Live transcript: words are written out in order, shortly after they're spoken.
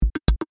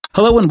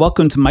Hello and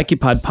welcome to Mikey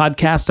Pod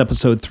Podcast,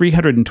 episode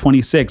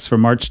 326 for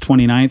March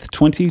 29th,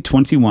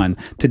 2021.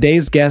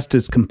 Today's guest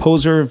is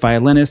composer,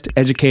 violinist,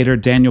 educator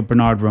Daniel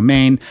Bernard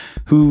Romain,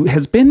 who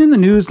has been in the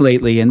news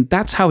lately, and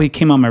that's how he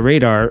came on my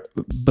radar,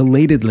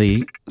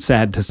 belatedly,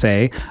 sad to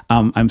say.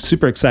 I'm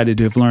super excited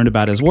to have learned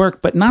about his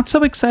work, but not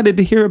so excited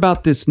to hear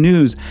about this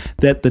news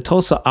that the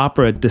Tulsa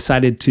Opera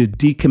decided to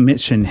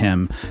decommission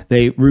him.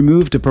 They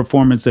removed a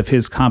performance of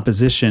his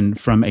composition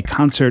from a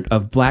concert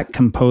of Black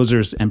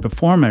composers and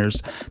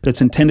performers that's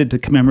intended to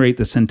commemorate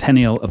the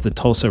centennial of the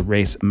Tulsa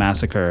Race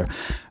Massacre.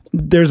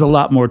 There's a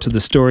lot more to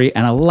the story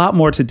and a lot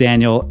more to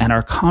Daniel, and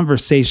our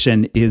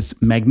conversation is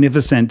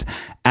magnificent,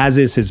 as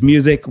is his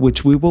music,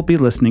 which we will be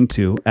listening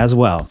to as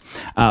well.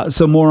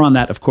 So more on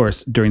that, of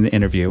course, during the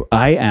interview.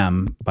 I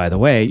am, by the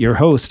way, your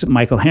host,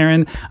 Michael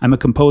Herron. I'm a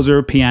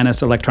composer,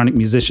 pianist, electronic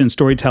musician,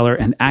 storyteller,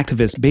 and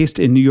activist based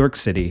in New York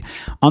City.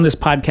 On this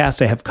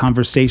podcast, I have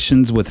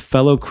conversations with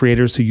fellow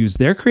creators who use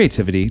their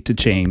creativity to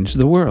change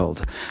the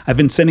world. I've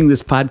been sending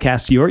this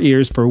podcast to your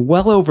ears for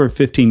well over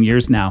 15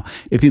 years now.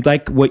 If you'd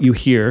like what you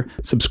hear,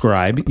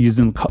 subscribe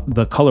using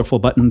the colorful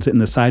buttons in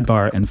the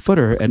sidebar and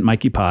footer at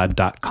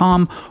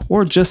mikeypod.com,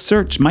 or just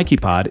search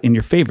MikeyPod in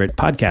your favorite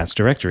podcast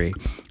directory.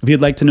 If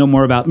you'd like to know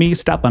more about me,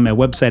 stop by my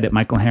website at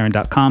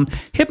michaelherron.com.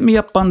 Hit me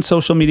up on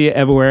social media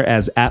everywhere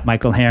as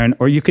 @MichaelHerron,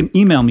 or you can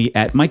email me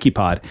at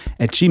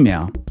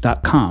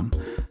mikeypod@gmail.com.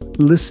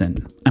 Listen,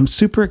 I'm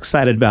super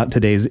excited about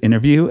today's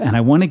interview, and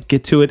I want to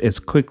get to it as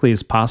quickly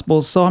as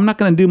possible, so I'm not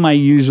going to do my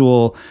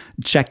usual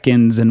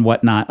check-ins and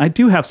whatnot. I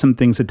do have some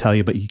things to tell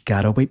you, but you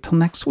got to wait till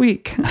next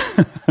week.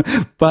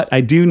 But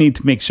I do need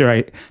to make sure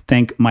I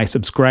thank my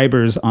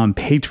subscribers on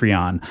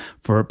Patreon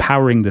for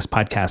powering this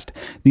podcast.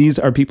 These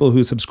are people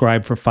who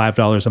subscribe for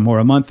 $5 or more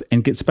a month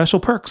and get special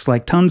perks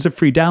like tons of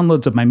free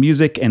downloads of my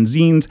music and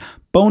zines,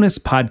 bonus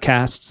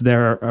podcasts.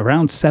 There are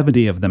around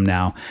 70 of them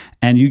now,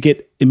 and you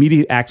get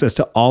immediate access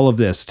to all of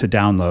this to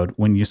download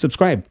when you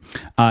subscribe,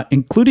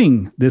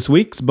 including this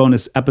week's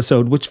bonus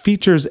episode, which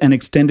features an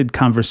extended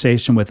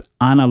conversation with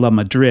Ana La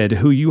Madrid,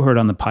 who you heard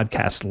on the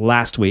podcast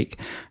last week.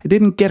 I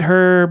didn't get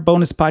her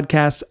bonus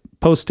podcast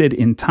posted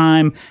in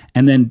time,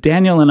 and then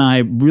Daniel and I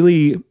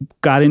really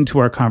got into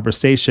our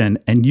conversation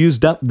and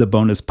used up the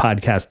bonus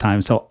podcast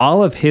time. So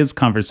all of his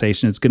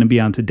conversation is going to be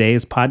on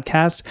today's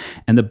podcast,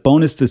 and the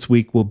bonus this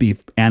week will be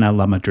Ana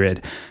La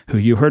Madrid, who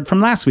you heard from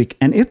last week.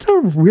 And it's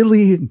a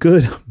really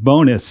good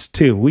bonus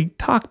too. We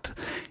talked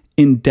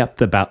in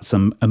depth about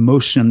some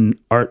emotion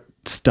art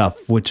stuff,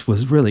 which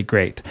was really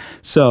great.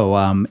 So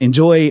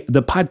enjoy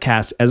the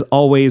podcast. As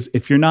always,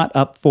 if you're not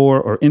up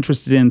for or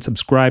interested in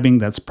subscribing,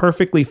 that's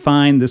perfectly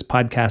fine. This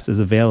podcast is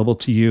available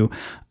to you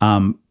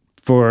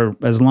for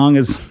as long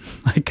as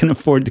I can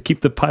afford to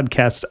keep the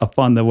podcast up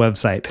on the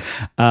website.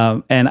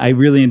 And I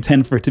really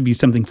intend for it to be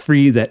something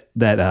free that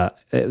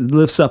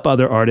lifts up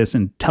other artists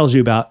and tells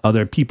you about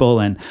other people.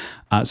 And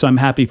so I'm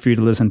happy for you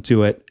to listen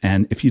to it.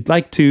 And if you'd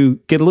like to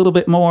get a little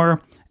bit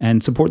more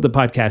and support the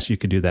podcast, you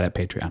could do that at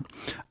Patreon.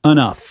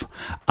 Enough.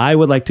 I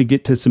would like to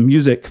get to some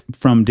music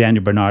from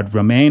Daniel Bernard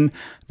Romain.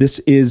 This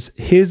is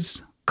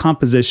his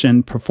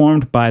composition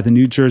performed by the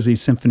New Jersey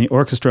Symphony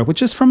Orchestra,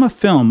 which is from a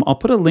film. I'll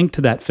put a link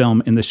to that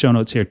film in the show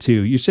notes here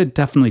too. You should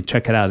definitely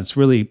check it out. It's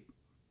really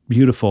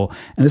beautiful.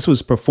 And this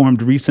was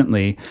performed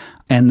recently,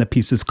 and the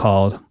piece is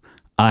called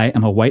I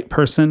Am a White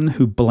Person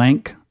Who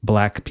Blank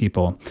Black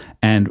People.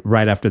 And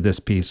right after this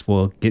piece,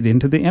 we'll get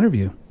into the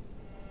interview.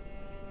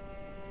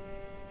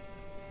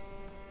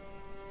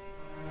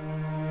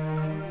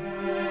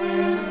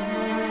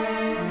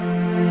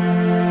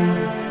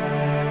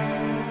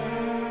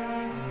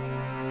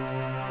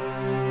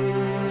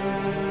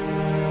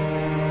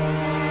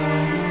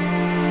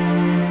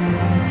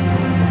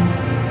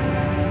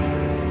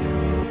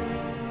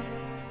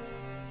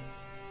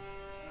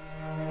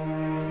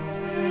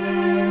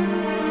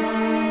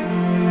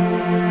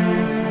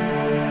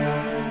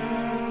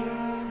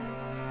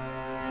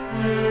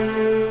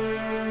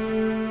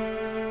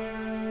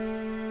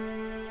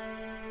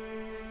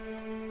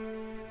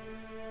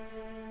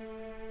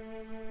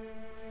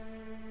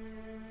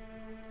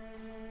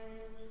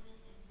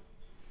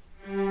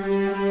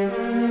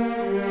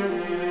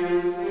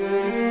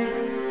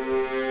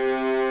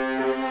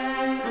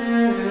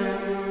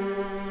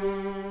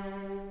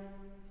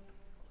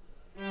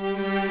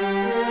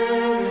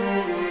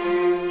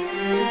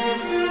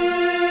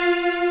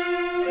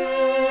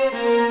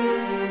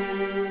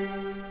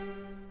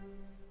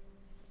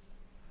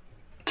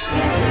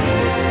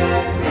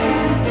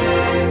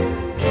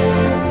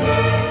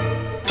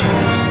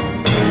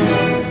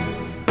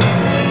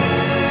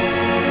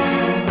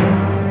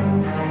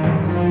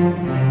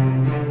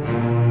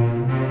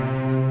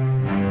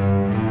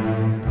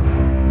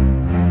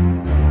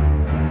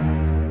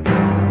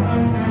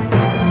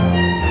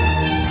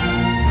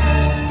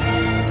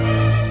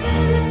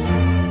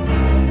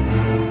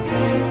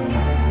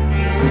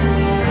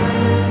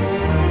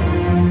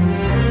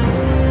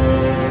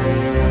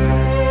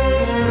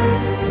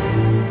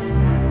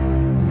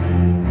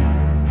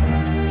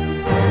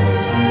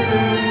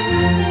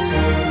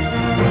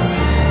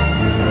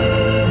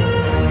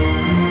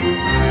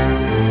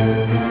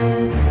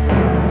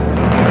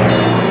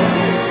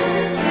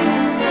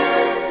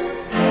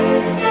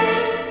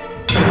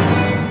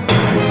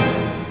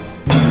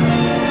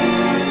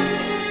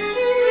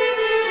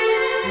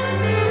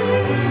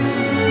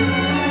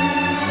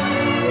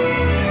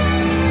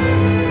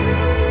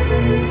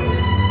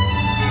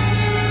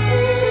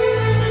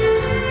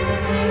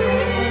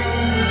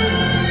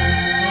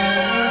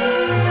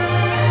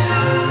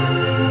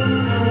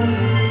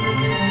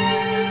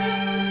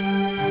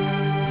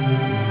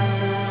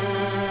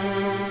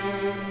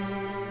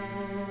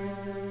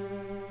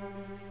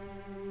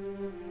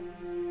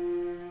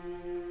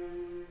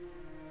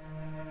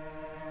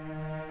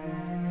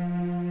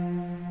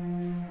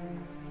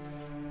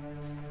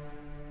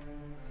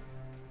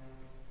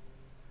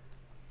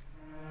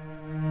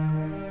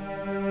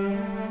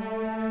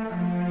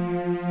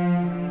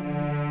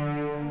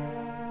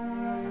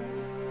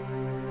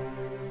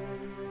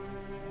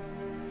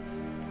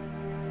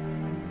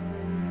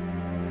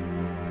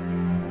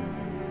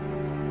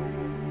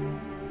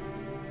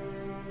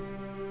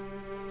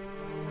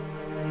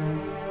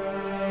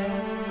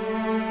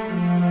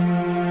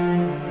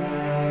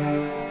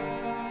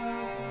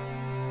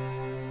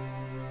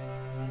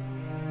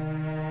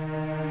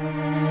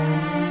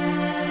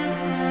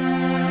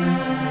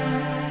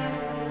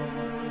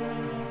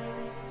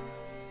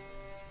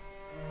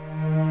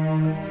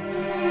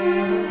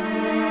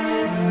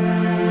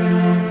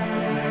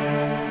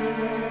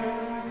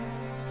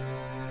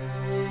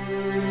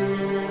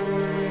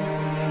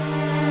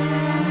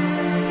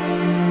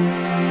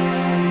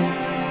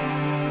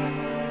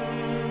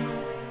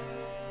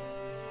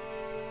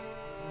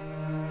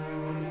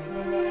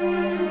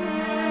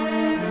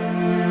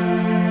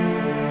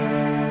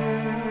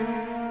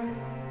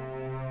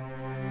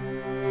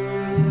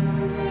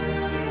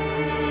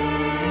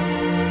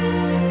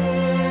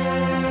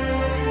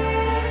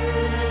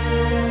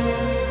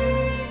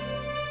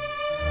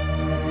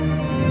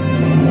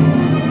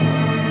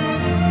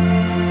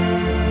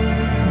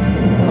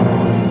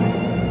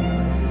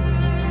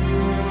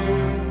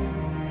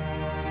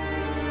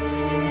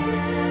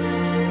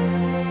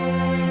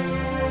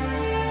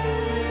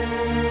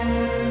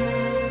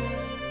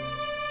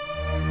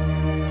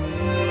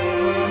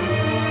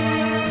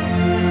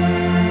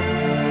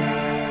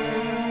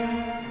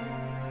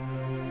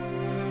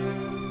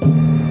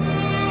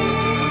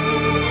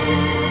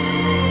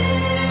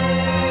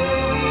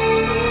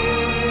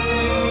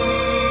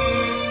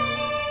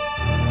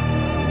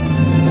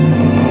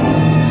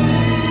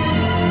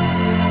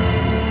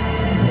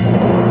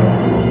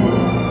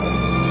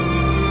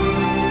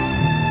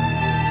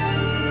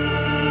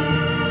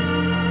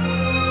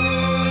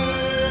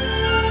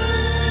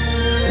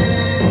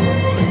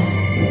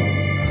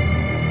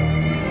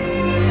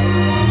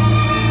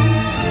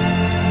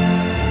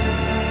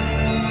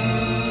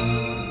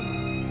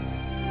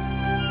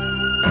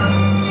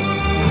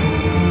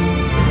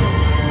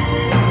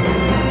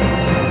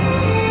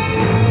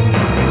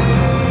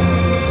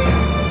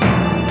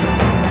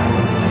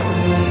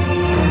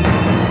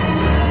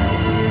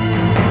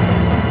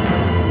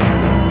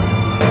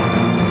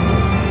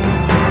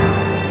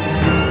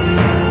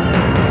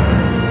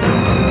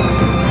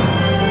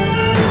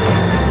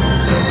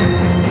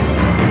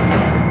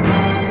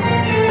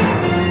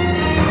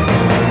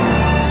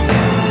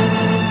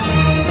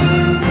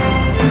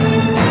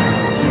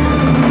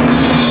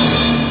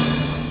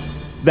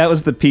 That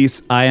was the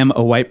piece, I Am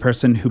a White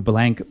Person Who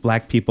Blank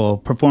Black People,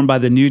 performed by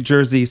the New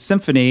Jersey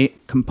Symphony,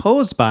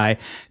 composed by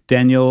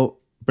Daniel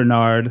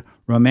Bernard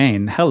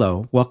Romain.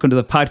 Hello, welcome to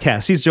the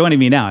podcast. He's joining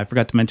me now. I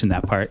forgot to mention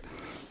that part.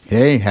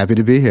 Hey, happy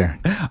to be here.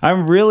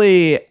 I'm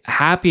really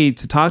happy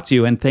to talk to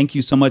you, and thank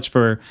you so much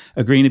for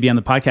agreeing to be on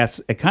the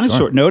podcast at kind of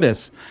short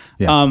notice.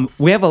 Yeah.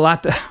 We have a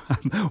lot to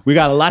we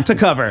got a lot to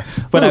cover,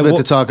 but a little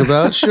bit to talk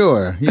about,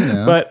 sure.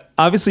 But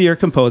obviously, you're a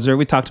composer.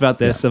 We talked about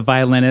this. A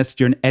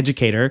violinist. You're an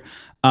educator.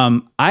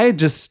 I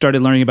just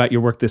started learning about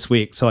your work this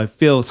week, so I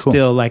feel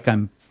still like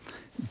I'm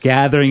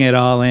gathering it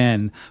all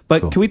in.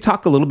 But can we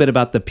talk a little bit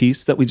about the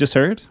piece that we just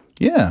heard?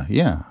 Yeah.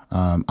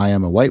 I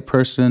am a white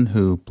person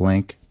who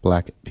blank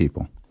black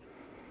people.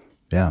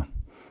 Yeah.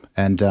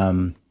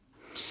 And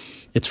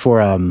it's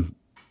for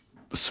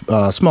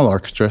small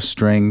orchestra,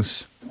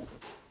 strings,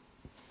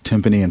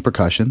 timpani, and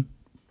percussion.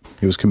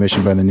 It was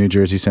commissioned by the New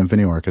Jersey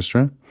Symphony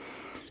Orchestra,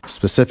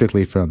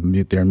 specifically from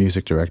their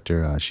music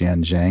director,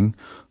 Xian Zhang,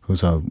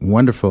 who's a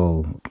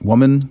wonderful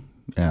woman,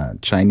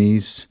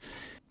 Chinese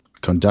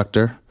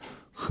conductor,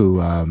 who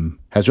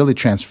has really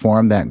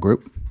transformed that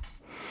group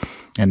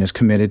and is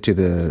committed to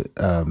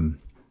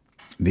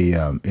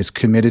is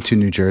committed to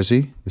New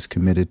Jersey, is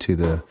committed to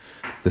the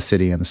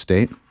city and the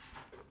state.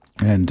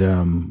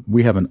 And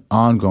we have an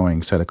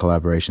ongoing set of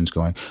collaborations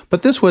going.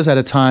 But this was at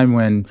a time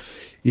when,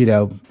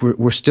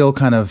 we're still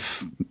kind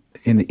of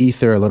in the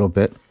ether a little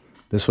bit.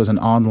 This was an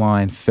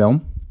online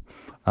film,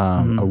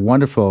 a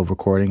wonderful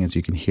recording, as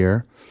you can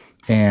hear.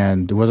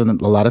 And there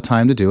wasn't a lot of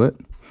time to do it.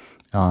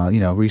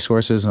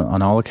 Resources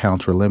on all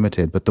accounts were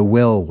limited, but the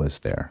will was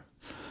there.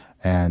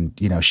 And,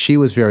 she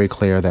was very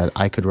clear that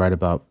I could write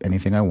about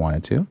anything I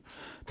wanted to.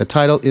 The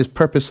title is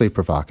purposely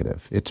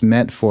provocative. It's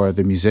meant for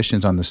the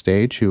musicians on the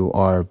stage who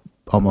are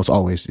almost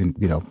always,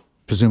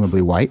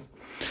 presumably white.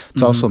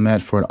 It's also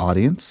meant for an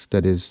audience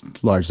that is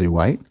largely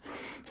white.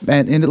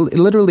 And it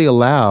literally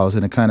allows,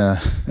 in a kind of,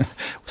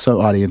 some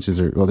audiences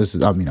are,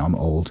 I'm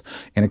old,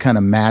 in a kind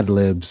of Mad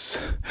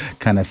Libs,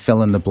 kind of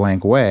fill in the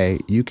blank way,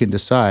 you can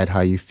decide how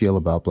you feel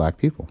about black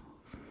people,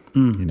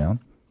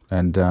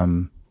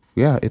 And,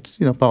 it's,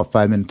 about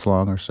 5 minutes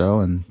long or so.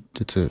 And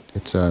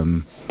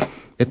the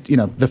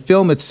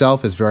film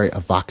itself is very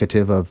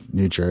evocative of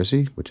New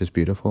Jersey, which is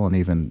beautiful, and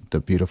even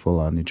the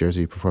beautiful New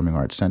Jersey Performing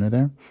Arts Center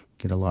there.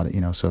 Get a lot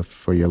of, so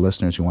for your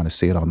listeners who want to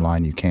see it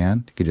online, you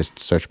can. You could just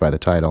search by the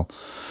title.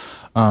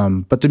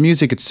 But the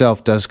music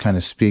itself does kind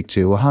of speak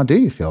to, well, how do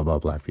you feel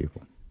about black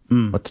people?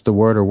 What's the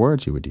word or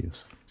words you would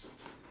use?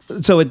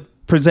 So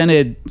it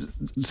presented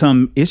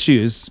some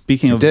issues,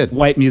 speaking of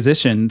white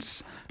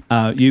musicians.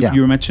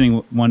 You were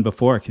mentioning one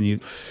before. Can you?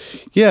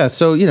 Yeah,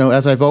 so,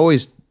 as I've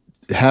always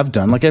have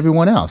done, like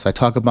everyone else, I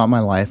talk about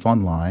my life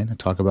online. I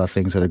talk about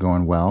things that are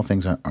going well,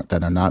 things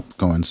that are not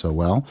going so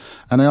well.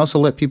 And I also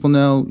let people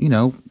know,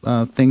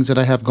 things that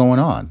I have going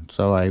on.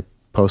 So I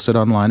posted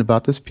online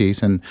about this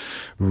piece, and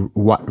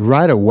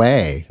right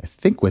away, I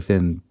think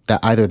within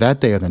either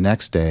that day or the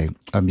next day,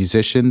 a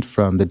musician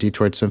from the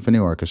Detroit Symphony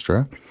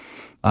Orchestra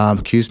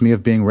accused me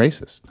of being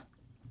racist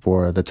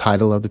for the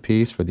title of the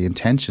piece, for the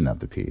intention of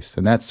the piece.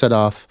 And that set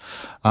off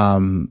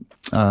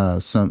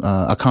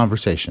a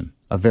conversation,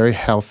 a very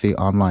healthy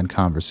online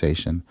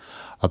conversation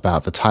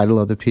about the title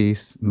of the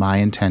piece, my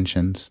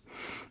intentions,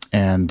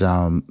 and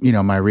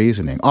my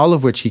reasoning, all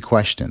of which he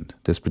questioned,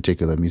 this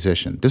particular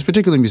musician. This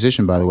particular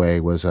musician, by the way,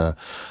 was a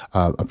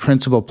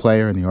principal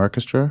player in the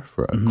orchestra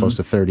for close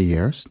to 30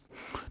 years.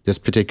 This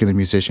particular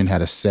musician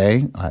had a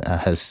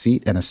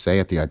seat and a say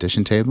at the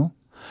audition table.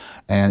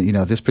 And,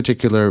 this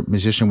particular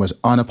musician was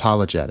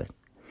unapologetic.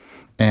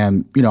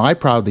 And, I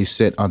proudly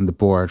sit on the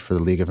board for the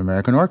League of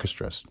American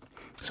Orchestras.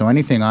 So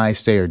anything I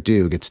say or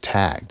do gets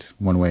tagged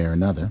one way or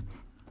another.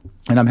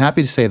 And I'm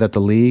happy to say that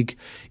the League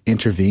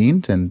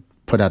intervened and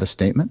put out a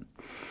statement.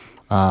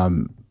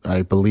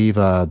 I believe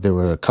there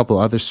were a couple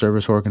other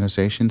service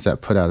organizations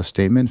that put out a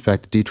statement. In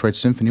fact, the Detroit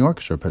Symphony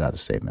Orchestra put out a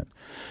statement.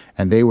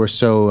 And they were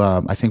so,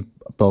 I think,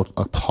 both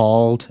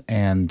appalled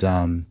and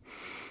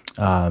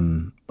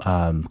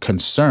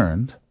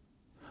concerned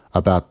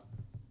about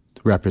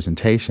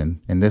representation,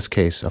 in this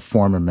case, a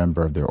former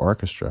member of their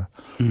orchestra,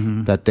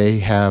 that they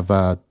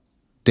have...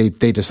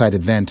 They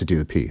decided then to do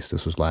the piece.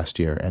 This was last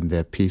year, and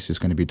the piece is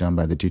going to be done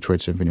by the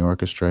Detroit Symphony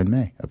Orchestra in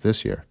May of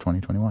this year,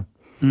 2021.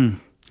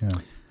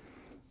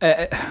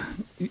 Yeah.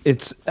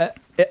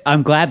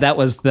 I'm glad that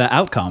was the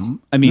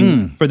outcome. I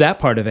mean, for that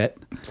part of it.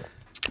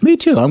 Me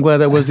too. I'm glad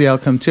that was the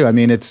outcome too. I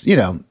mean, it's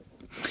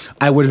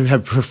I would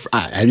have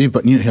preferred.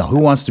 But who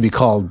wants to be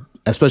called,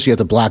 especially as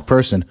a black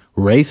person,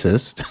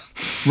 racist,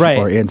 right,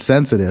 or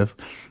insensitive?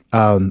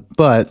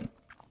 But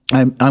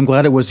I'm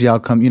glad it was the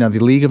outcome. The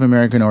League of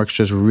American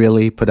Orchestras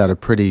really put out a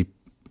pretty,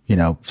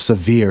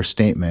 severe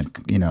statement,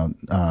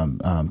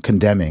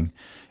 condemning,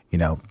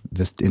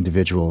 this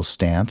individual's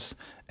stance,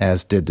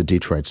 as did the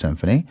Detroit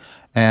Symphony.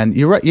 And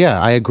you're right. Yeah,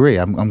 I agree.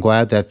 I'm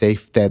glad that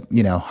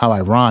how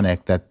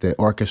ironic that the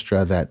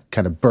orchestra that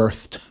kind of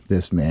birthed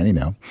this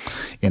man,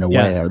 in a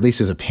way, or at least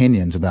his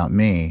opinions about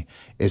me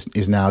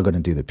is now going to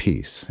do the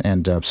piece.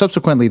 And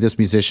subsequently, this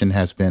musician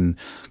has been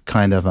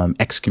kind of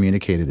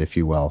excommunicated, if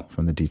you will,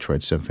 from the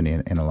Detroit Symphony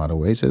in a lot of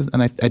ways.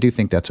 And I do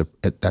think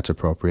that's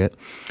appropriate.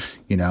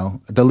 You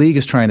know, the league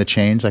is trying to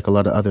change, like a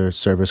lot of other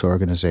service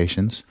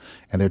organizations,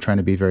 and they're trying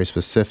to be very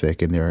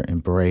specific in their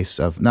embrace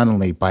of not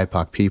only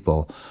BIPOC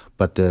people,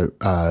 but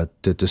the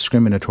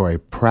discriminatory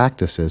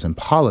practices and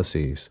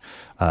policies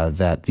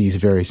that these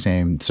very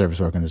same service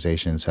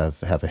organizations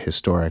have a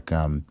historic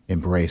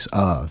embrace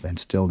of and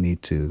still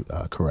need to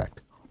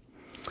correct.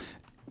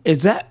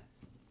 Is that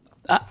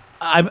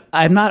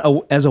I'm not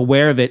as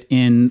aware of it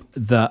in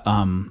the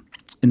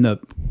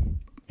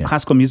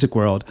classical music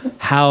world,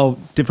 how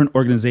different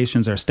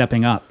organizations are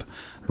stepping up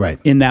Right.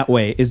 in that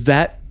way. Is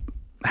that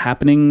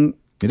happening?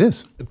 It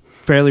is.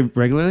 Fairly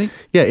regularly?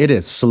 Yeah, it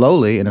is.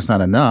 Slowly, and it's not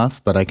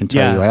enough, but I can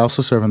tell Yeah. you, I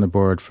also serve on the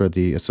board for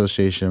the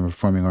Association of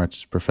Performing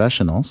Arts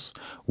Professionals.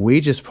 We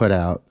just put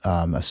out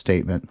a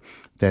statement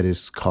that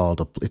is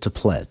called, it's a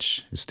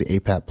pledge. It's the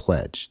APAP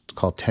pledge. It's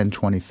called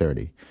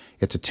 10-20-30.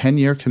 It's a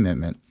 10-year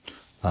commitment,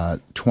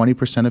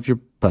 20% of your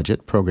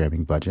budget,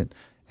 programming budget,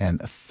 and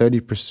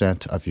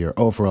 30% of your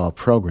overall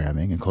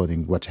programming,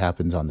 including what's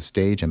happened on the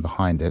stage and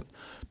behind it,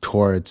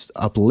 towards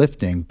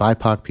uplifting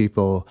BIPOC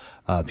people,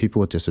 people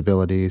with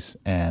disabilities,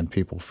 and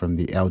people from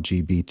the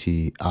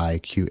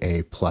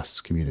LGBTIQA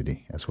plus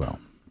community as well.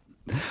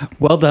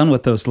 Well done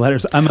with those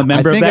letters. I'm a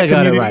member I think of that I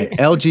got community. it right.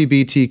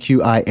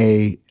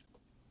 LGBTQIA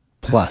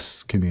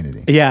plus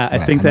community. Yeah, I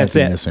Right, think that's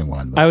might be it. missing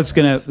one. I was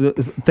going to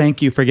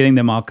thank you for getting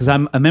them all because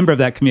I'm a member of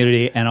that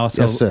community and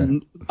also Yes, sir.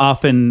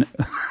 often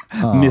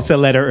miss a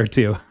letter or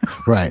two.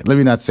 Right. Let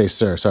me not say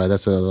sir. Sorry,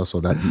 that's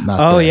also not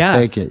Oh, fair. yeah.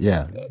 Thank you.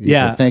 Yeah.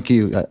 Yeah. Thank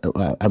you.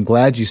 I'm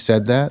glad you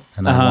said that,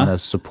 and I want to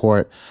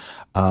support,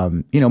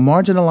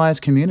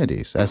 marginalized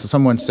communities. As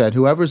someone said,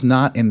 whoever's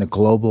not in the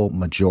global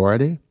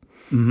majority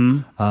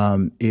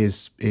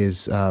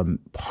is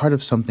part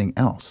of something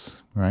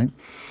else, right?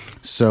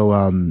 So,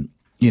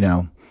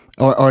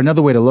 or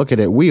another way to look at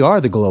it, we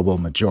are the global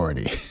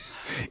majority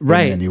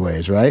Right. in many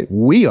ways, right?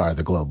 We are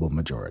the global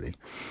majority.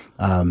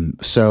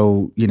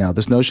 So,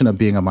 this notion of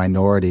being a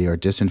minority or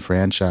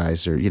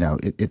disenfranchised or,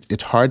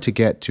 it's hard to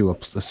get to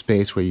a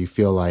space where you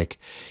feel like,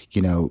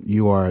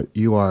 you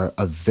are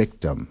a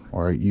victim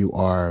or you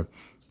are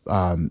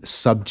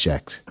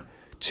subject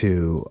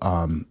to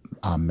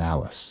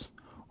malice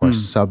or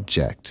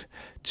subject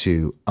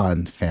to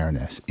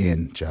unfairness,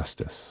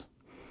 injustice.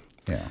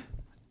 Yeah.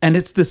 And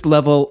it's this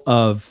level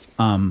of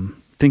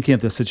thinking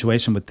of the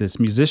situation with this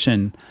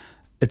musician.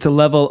 It's a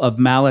level of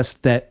malice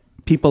that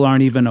people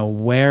aren't even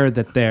aware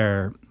that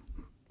they're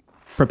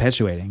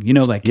perpetuating.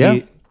 Yeah.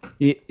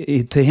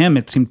 To him,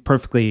 it seemed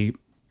perfectly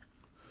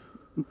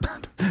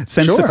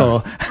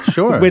sensical.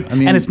 Sure.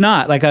 And it's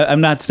not like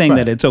I'm not saying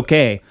that Right. it's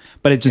okay,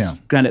 but it just Yeah.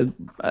 kind of,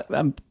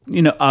 I'm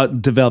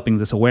developing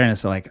this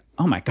awareness of like,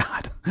 oh my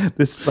God,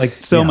 this like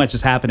so Yeah. much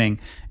is happening,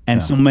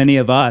 and so many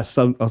of us.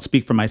 I'll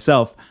speak for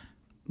myself,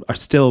 are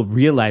still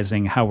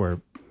realizing how we're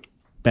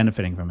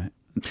benefiting from it.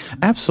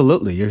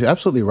 Absolutely. You're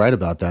absolutely right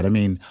about that. I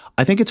mean,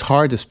 I think it's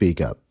hard to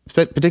speak up,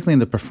 particularly in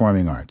the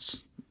performing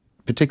arts,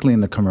 particularly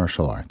in the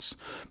commercial arts,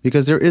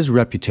 because there is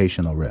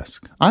reputational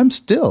risk. I'm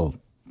still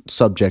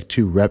subject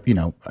to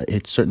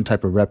a certain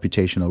type of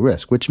reputational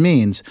risk, which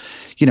means,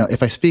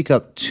 if I speak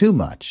up too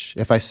much,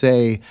 if I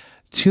say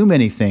too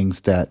many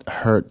things that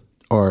hurt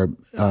or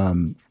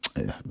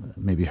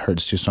maybe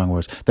hurt's too strong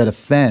words, that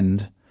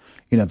offend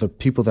the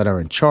people that are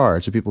in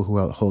charge, the people who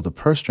hold the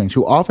purse strings,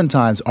 who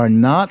oftentimes are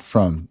not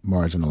from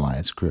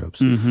marginalized groups,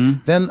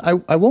 then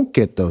I won't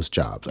get those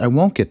jobs. I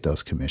won't get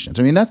those commissions.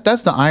 I mean,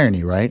 that's the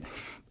irony, right?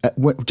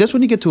 Just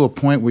when you get to a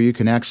point where you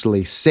can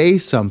actually say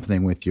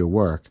something with your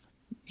work,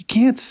 you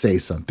can't say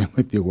something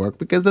with your work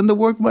because then the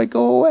work might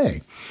go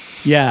away.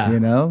 Yeah.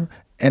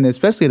 And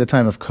especially at a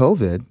time of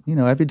COVID,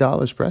 every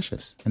dollar is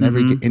precious, and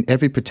every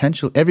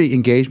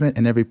engagement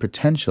and every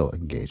potential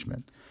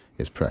engagement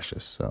is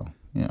precious. So,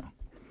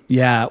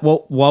 Yeah.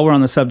 Well, while we're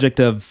on the subject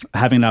of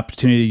having an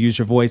opportunity to use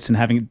your voice and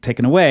having it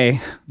taken away,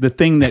 the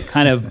thing that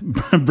kind of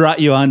brought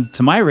you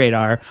onto my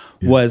radar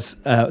was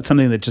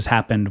something that just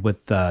happened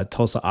with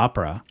Tulsa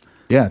Opera.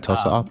 Yeah,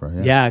 Tulsa Opera.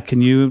 Yeah. Yeah.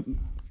 Can you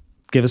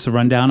give us a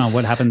rundown on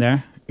what happened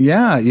there?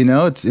 Yeah,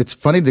 it's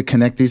funny to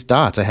connect these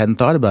dots. I hadn't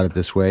thought about it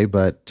this way,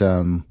 but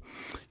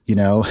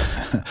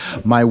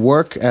my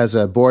work as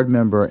a board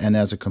member and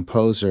as a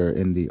composer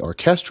in the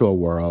orchestral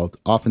world,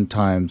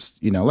 oftentimes,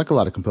 like a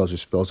lot of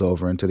composers, spills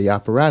over into the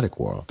operatic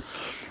world.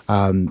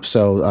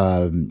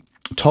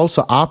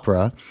 Tulsa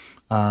Opera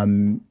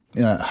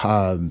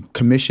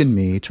commissioned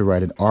me to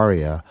write an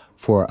aria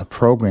for a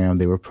program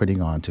they were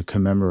putting on to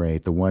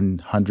commemorate the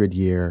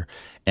 100-year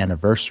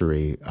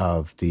anniversary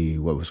of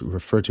what was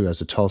referred to as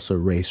the Tulsa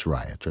Race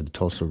Riot or the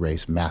Tulsa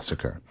Race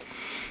Massacre.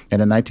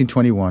 And in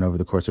 1921, over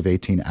the course of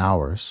 18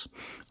 hours,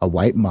 a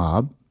white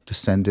mob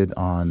descended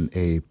on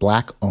a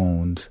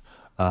Black-owned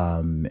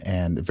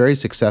and very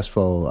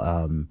successful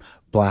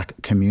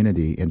Black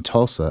community in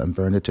Tulsa and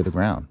burned it to the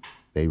ground.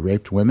 They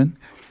raped women.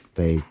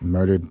 They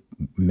murdered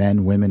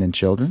men, women, and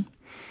children.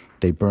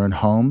 They burned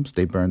homes.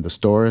 They burned the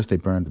stores. They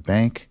burned the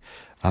bank.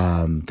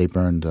 They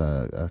burned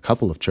a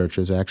couple of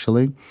churches,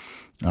 actually,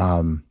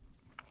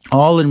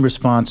 all in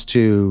response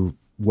to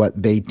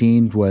what they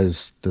deemed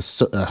was a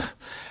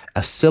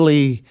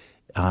silly,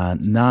 a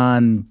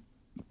non-event,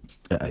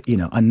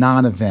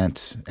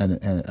 and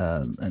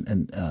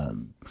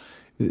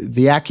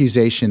the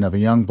accusation of a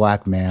young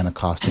black man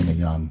accosting a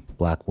young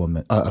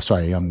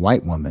a young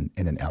white woman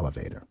in an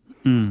elevator,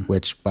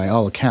 which by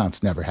all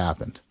accounts never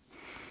happened.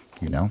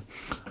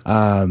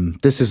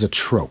 This is a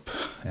trope.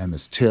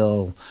 Emmett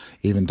Till,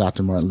 even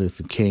Dr. Martin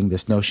Luther King,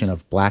 this notion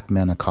of black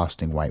men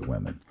accosting white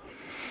women.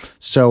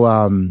 So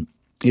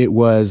it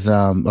was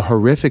a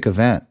horrific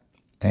event,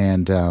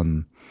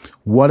 and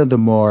one of the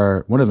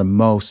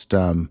most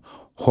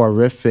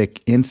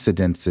horrific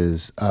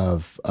incidences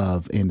of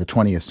in the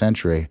 20th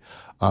century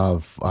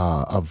of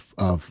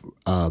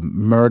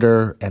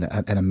murder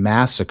and a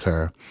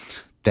massacre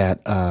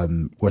that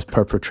was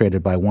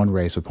perpetrated by one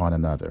race upon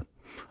another.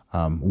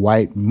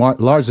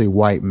 Largely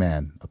white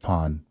men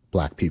upon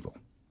black people.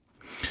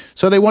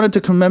 So they wanted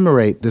to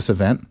commemorate this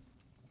event.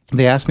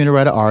 They asked me to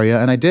write an aria,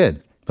 and I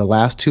did. The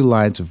last two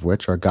lines of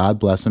which are "God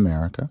bless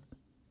America,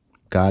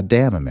 God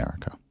damn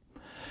America."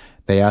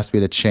 They asked me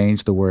to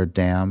change the word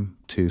 "damn"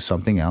 to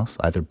something else,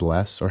 either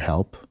 "bless" or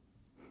 "help."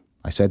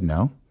 I said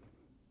no.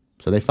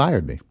 So they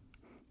fired me.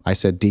 I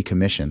said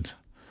decommissioned.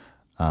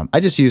 I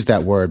just used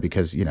that word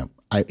because,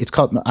 it's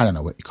called, I don't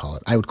know what you call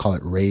it. I would call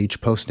it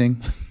rage posting.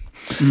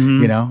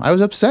 Mm-hmm. I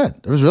was upset.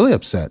 I was really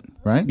upset,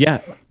 right?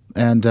 Yeah.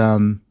 And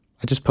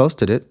I just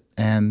posted it,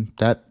 and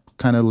that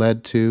kind of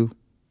led to,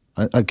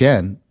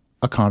 again,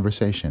 a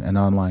conversation, an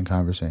online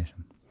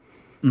conversation.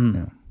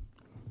 Mm.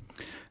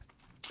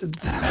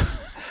 Yeah.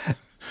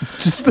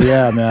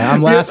 Yeah, man.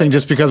 I'm laughing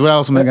just because what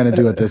else am I going to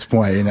do at this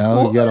point, you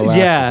got to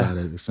laugh about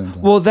it at the same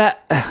time. Well,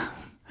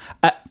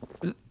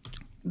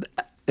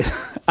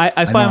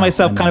 I find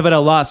myself kind of at a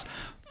loss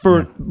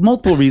for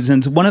multiple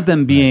reasons. One of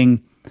them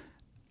being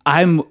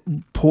I'm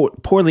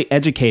poorly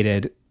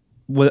educated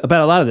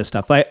about a lot of this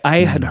stuff.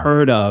 I had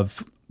heard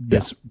of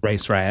this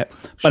race riot,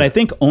 but I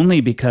think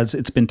only because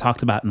it's been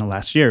talked about in the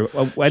last year.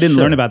 I didn't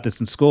learn about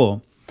this in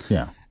school.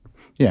 Yeah.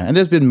 Yeah, and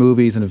there's been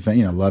movies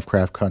and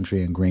Lovecraft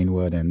Country and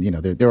Greenwood, and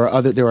there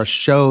are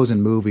shows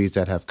and movies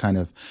that have kind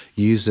of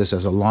used this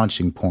as a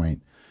launching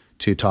point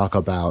to talk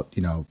about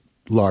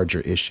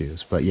larger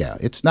issues. But yeah,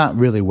 it's not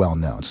really well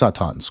known. It's not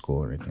taught in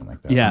school or anything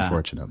like that. Yeah.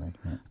 Unfortunately.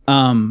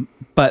 Right.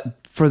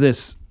 But for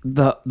this,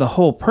 the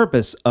whole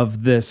purpose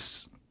of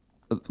this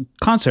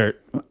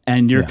concert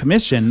and your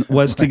commission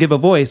was to give a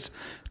voice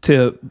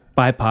to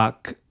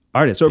BIPOC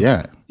artists.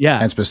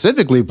 And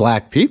specifically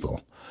black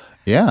people.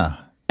 Yeah.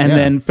 And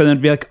then for them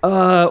to be like,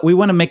 we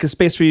want to make a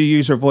space for you to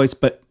use your voice,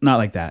 but not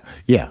like that.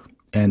 Yeah.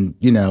 And,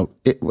 it's,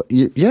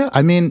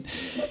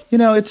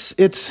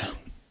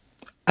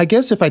 I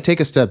guess if I take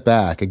a step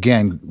back,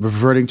 again,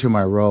 reverting to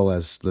my role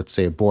as, let's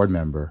say, a board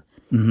member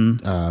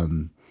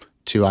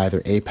to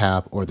either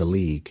APAP or the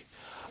League,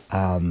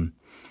 I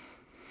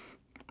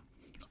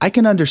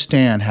can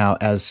understand how,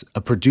 as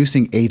a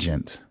producing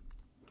agent,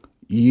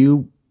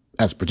 you,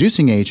 as a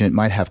producing agent,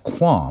 might have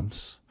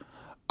qualms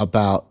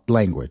about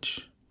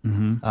language.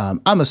 Mm-hmm.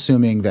 I'm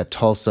assuming that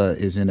Tulsa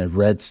is in a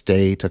red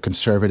state, a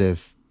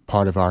conservative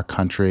part of our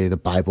country,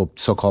 the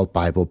so-called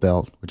Bible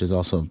Belt, which is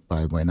also,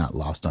 by the way, not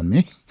lost on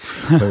me.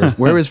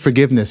 Where is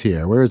forgiveness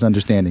here? Where is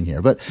understanding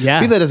here? But be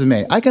that as it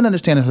may, I can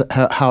understand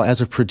how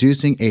as a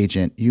producing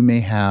agent, you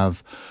may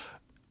have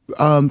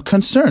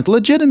concerns,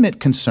 legitimate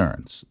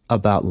concerns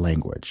about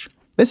language.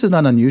 This is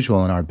not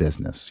unusual in our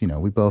business.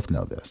 We both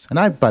know this. And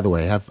I, by the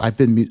way, I've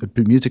been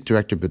music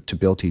director to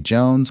Bill T.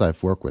 Jones.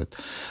 I've worked with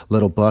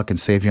Little Buck and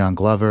Savion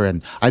Glover.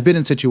 And I've been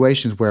in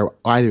situations where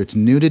either it's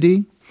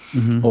nudity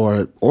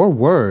or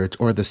words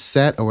or the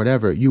set or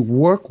whatever. You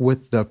work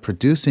with the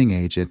producing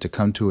agent to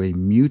come to a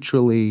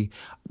mutually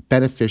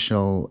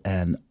beneficial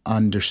and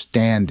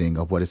understanding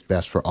of what is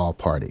best for all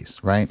parties,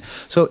 right?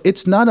 So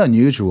it's not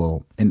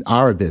unusual in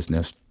our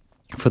business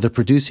for the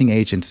producing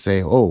agent to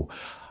say,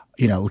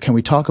 can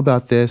we talk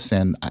about this?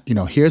 And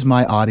here's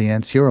my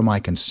audience. Here are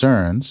my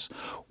concerns.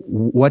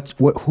 Who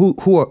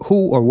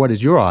or what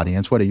is your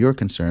audience? What are your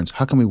concerns?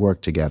 How can we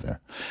work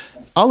together?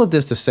 All of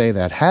this to say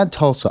that had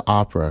Tulsa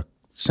Opera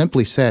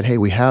simply said, hey,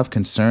 we have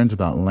concerns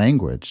about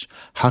language,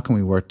 how can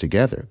we work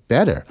together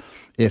better?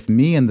 If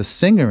me and the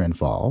singer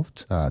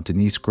involved,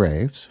 Denise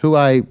Graves, who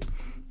I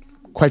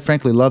quite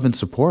frankly love and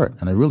support,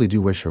 and I really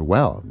do wish her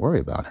well, worry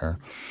about her,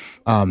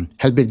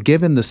 had been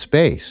given the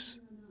space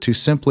to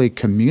simply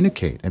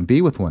communicate and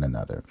be with one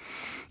another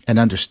and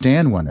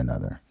understand one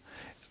another,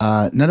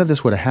 none of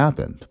this would have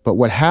happened. But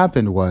what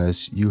happened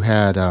was you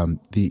had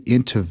the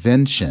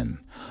intervention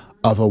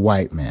of a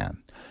white man.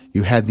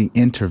 You had the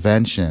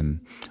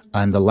intervention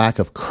and the lack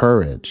of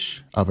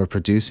courage of a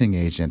producing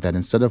agent that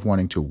instead of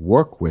wanting to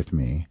work with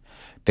me,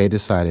 they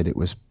decided it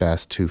was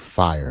best to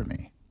fire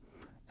me.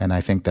 And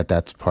I think that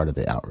that's part of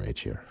the outrage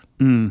here.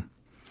 Mm.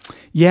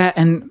 Yeah,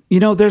 and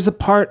there's a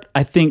part,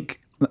 I think,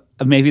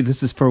 maybe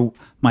this is for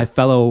my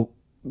fellow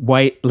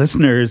white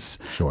listeners,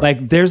 Sure.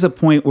 like there's a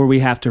point where we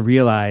have to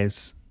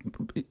realize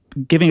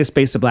giving a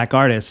space to Black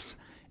artists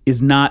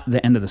is not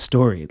the end of the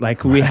story.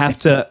 Like we have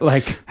to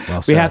like Well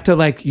we said. have to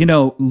like, you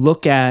know,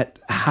 look at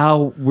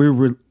how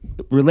we're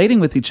relating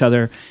with each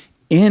other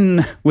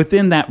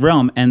within that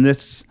realm. And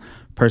this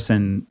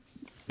person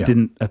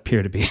didn't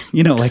appear to be,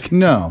 you know, like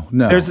No.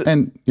 There's-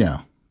 And yeah.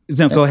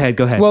 no, go ahead.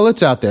 Well,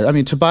 it's out there. I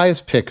mean,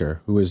 Tobias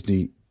Picker, who is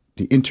the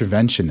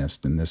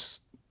interventionist in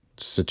this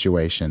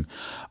situation,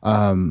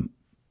 I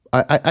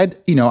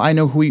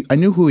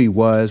knew who he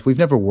was. We've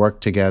never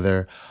worked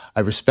together. I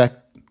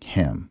respect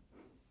him.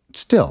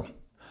 Still,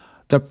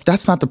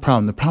 that's not the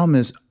problem. The problem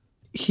is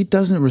he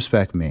doesn't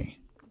respect me.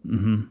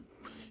 Mm-hmm.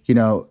 You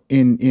know,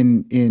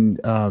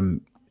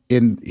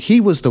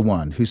 he was the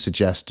one who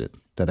suggested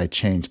that I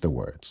change the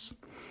words.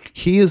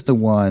 He is the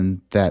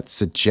one that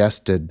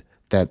suggested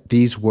that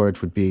these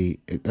words would be,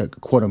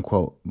 quote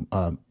unquote,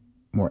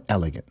 more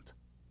elegant.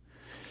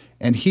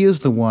 And he is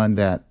the one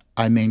that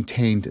I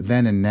maintained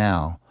then and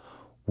now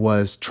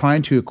was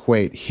trying to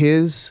equate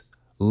his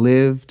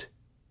lived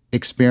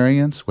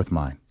experience with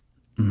mine.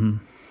 Mm-hmm.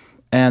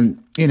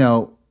 And, you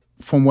know,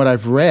 from what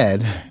I've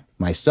read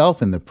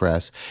myself in the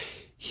press,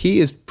 he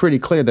is pretty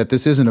clear that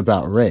this isn't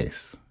about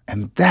race.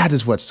 And that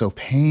is what's so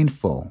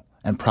painful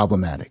and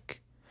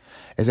problematic,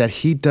 is that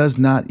he does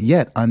not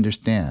yet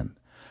understand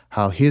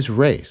how his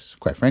race,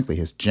 quite frankly,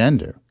 his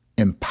gender,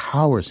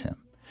 empowers him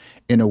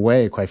in a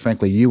way, quite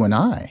frankly, you and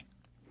I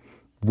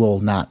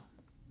will not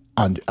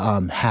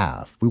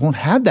have. We won't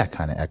have that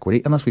kind of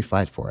equity unless we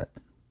fight for it,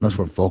 unless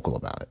we're vocal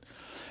about it.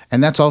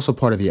 And that's also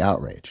part of the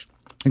outrage.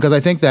 Because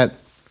I think that,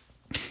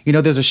 you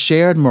know, there's a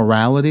shared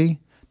morality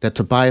that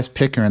Tobias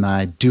Picker and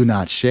I do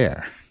not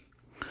share,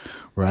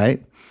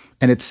 right?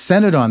 And it's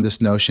centered on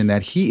this notion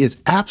that he is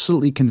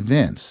absolutely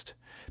convinced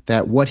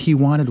that what he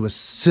wanted was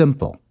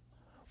simple.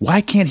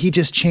 Why can't he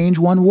just change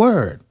one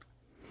word?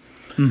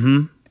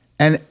 Mm-hmm.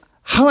 And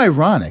how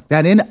ironic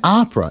that in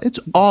opera, it's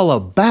all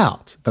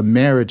about the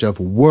marriage of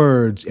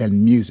words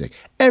and music.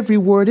 Every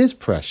word is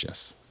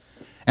precious.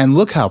 And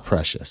look how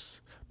precious,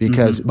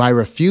 because my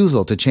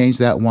refusal to change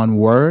that one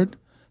word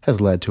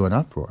has led to an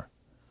uproar.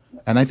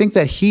 And I think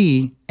that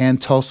he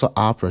and Tulsa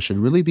Opera should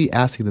really be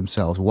asking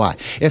themselves why.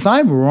 If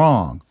I'm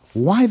wrong,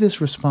 why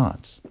this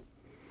response?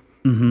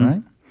 Mm-hmm.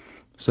 Right?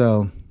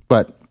 So,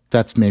 but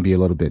that's maybe a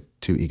little bit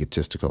too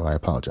egotistical. I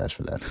apologize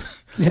for that.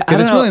 Yeah,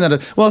 Because it's really not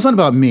it's not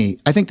about me.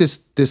 I think this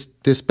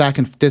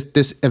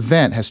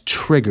event has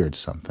triggered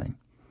something.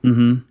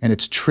 Mm-hmm. And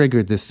it's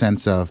triggered this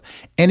sense of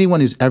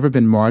anyone who's ever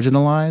been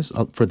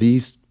marginalized for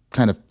these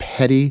kind of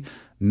petty,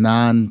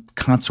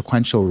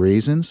 non-consequential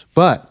reasons,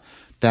 but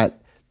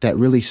that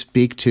really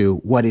speak to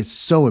what is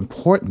so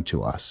important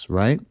to us,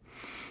 right?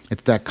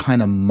 It's that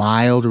kind of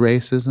mild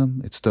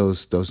racism. It's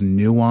those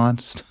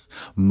nuanced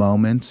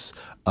moments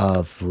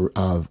of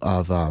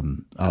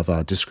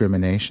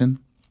discrimination,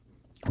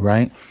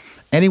 right?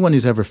 Anyone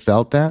who's ever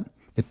felt that,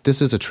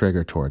 this is a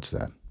trigger towards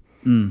that.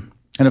 Mm.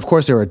 And of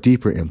course, there are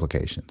deeper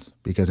implications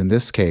because in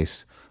this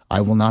case,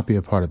 I will not be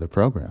a part of the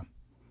program.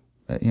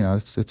 You know,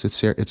 it's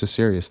a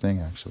serious thing,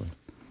 actually.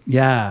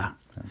 Yeah.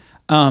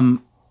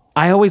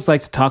 I always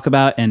like to talk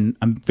about, and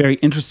I'm very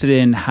interested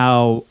in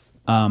how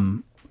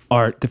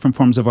art, different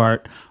forms of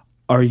art,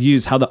 are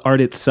used, how the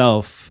art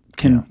itself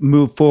can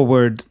move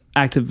forward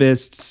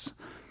activists,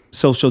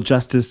 social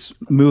justice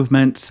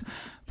movements.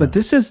 But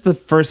this is the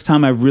first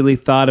time I've really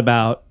thought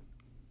about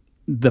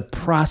the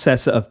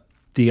process of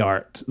the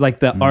art, like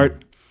the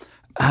art,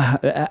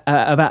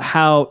 about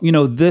how, you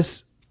know,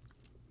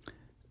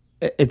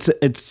 it's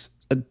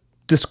a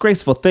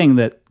disgraceful thing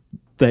that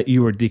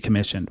you were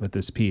decommissioned with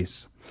this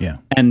piece. Yeah.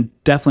 And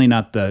definitely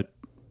not the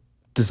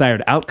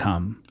desired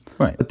outcome.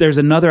 Right. But there's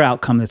another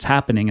outcome that's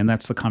happening, and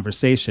that's the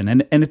conversation.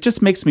 And it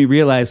just makes me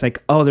realize,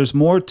 like, oh, there's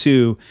more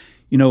to,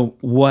 you know,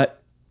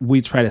 what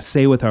we try to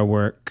say with our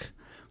work.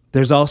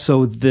 There's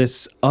also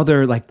this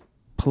other, like,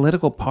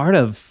 political part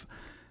of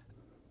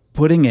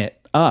putting it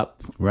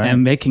up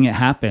and making it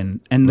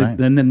happen. And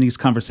then these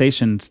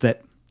conversations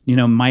that, you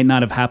know, might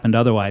not have happened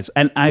otherwise.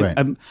 And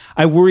I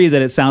worry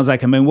that it sounds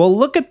like, I mean, well,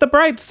 look at the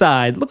bright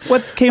side. Look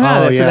what came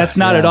out of it. So that's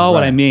not at all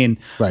what I mean.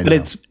 Right, but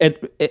it's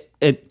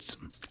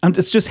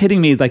just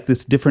hitting me like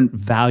this different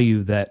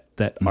value that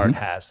art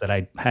has that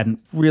I hadn't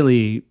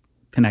really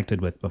connected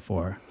with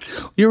before.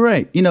 You're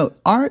right. You know,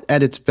 art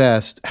at its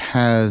best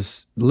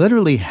it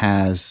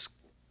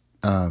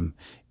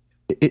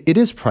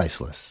is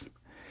priceless.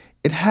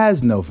 It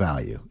has no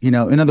value. You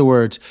know, in other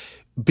words,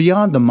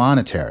 beyond the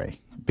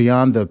monetary,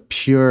 beyond the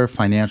pure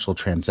financial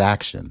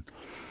transaction,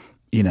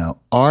 you know,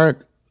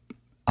 art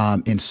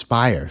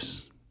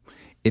inspires.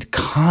 It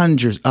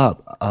conjures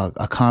up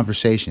a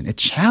conversation. It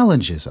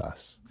challenges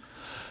us.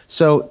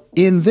 So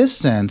in this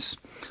sense,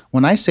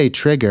 when I say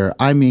trigger,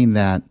 I mean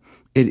that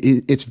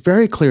it's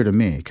very clear to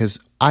me because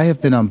I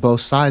have been on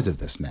both sides of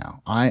this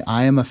now.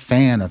 I am a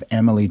fan of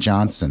Emily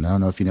Johnson. I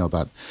don't know if you know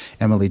about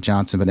Emily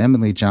Johnson, but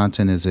Emily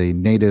Johnson is a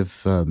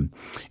Native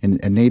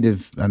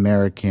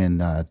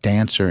American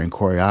dancer and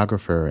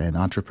choreographer and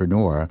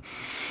entrepreneur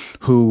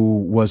who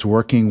was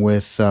working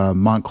with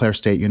Montclair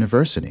State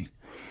University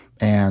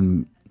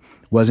and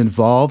was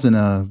involved in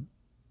a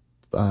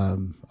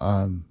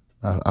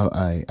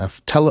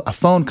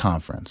phone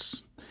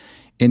conference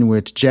in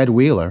which Jed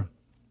Wheeler,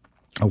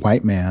 a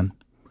white man,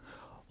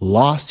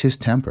 lost his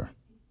temper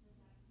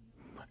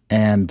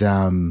and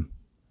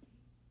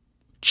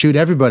chewed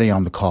everybody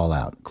on the call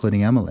out,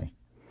 including Emily.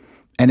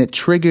 And it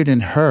triggered in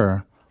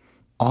her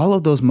all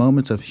of those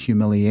moments of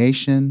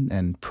humiliation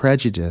and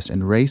prejudice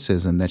and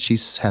racism that she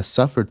has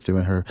suffered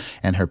through,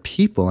 and her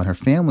people and her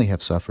family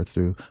have suffered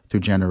through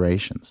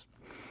generations.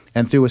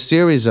 And through a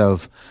series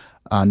of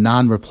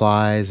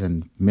non-replies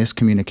and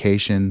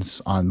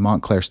miscommunications on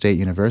Montclair State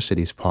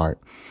University's part,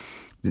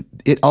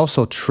 it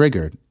also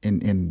triggered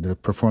in the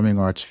performing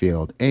arts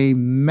field a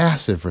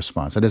massive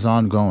response that is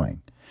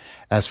ongoing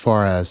as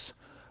far as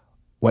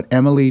what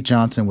Emily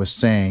Johnson was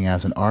saying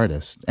as an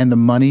artist and the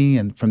money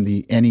and from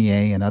the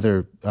NEA and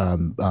other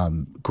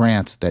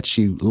grants that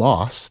she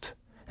lost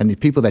and the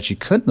people that she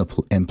couldn't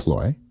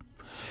employ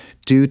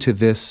due to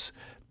this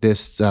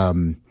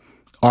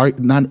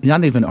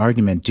not even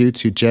argument, due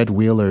to Jed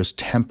Wheeler's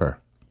temper,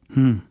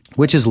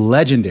 which is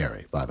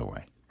legendary, by the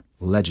way,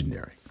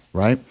 legendary,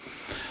 right?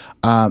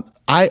 I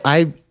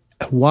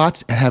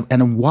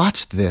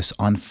watched this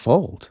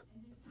unfold.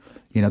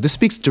 You know, this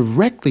speaks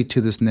directly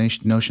to this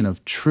notion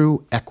of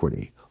true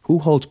equity. Who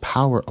holds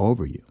power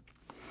over you?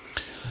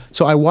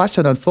 So I watched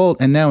it unfold,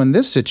 and now in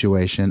this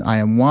situation, I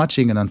am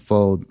watching it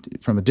unfold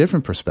from a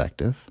different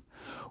perspective,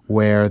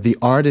 where the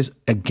artist,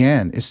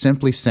 again, is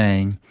simply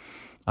saying,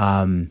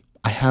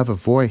 I have a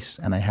voice,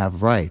 and I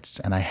have rights,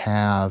 and I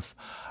have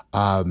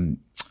a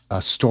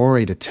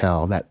story to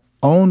tell that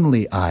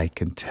only I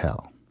can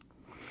tell,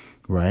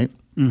 right?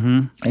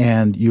 Mm-hmm.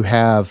 And you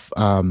have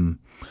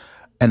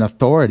an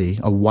authority,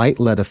 a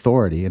white-led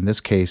authority, in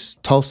this case,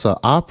 Tulsa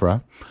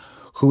Opera,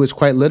 who is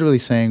quite literally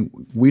saying,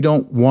 we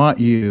don't want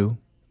you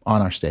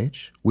on our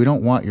stage. We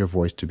don't want your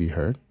voice to be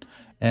heard.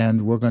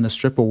 And we're going to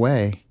strip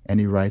away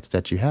any rights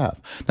that you have.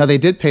 Now, they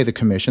did pay the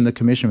commission. The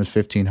commission was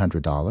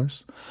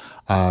 $1,500.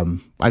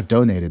 I've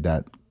donated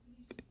that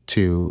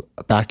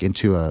back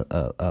into a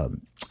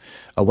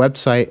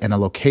website and a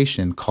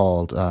location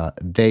called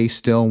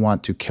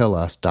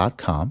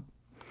theystillwanttokillus.com.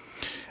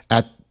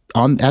 At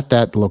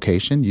that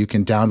location, you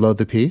can download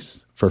the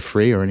piece for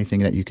free or anything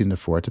that you can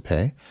afford to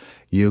pay.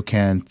 You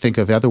can think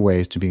of other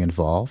ways to be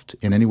involved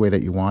in any way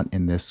that you want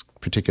in this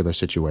particular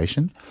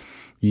situation.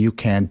 You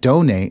can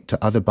donate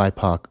to other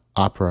BIPOC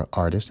opera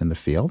artists in the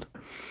field.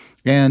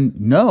 And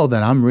know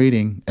that I'm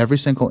reading every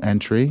single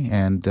entry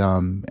and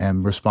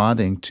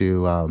responding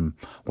to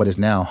what is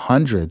now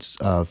hundreds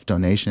of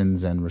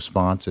donations and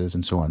responses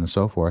and so on and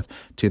so forth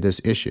to this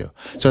issue.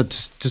 So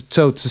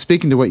to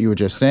speaking to what you were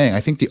just saying,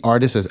 I think the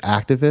artist as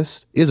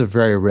activist is a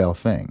very real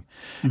thing.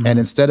 Mm-hmm. And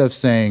instead of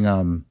saying,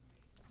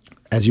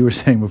 as you were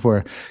saying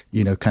before,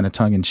 you know, kind of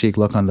tongue-in-cheek,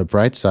 look on the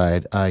bright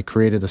side, I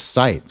created a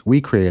site. We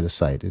created a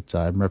site.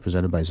 I'm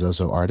represented by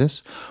Zozo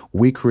Artists.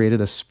 We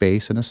created a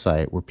space and a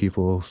site where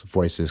people's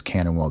voices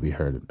can and will be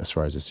heard as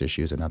far as this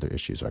issues and other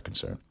issues are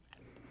concerned.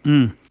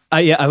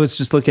 I was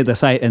just looking at the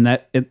site, and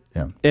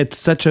it's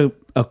such a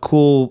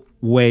cool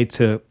way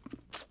to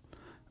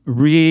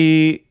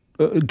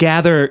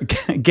gather.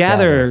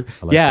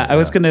 Like I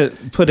was going to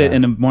put it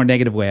in a more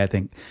negative way, I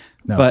think.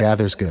 No,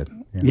 gather's good.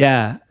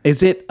 Yeah.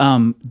 Is it,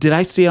 did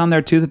I see on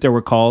there too that there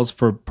were calls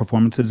for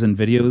performances and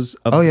videos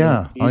of Oh,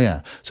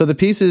 yeah. So the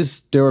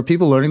pieces, there were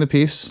people learning the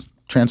piece,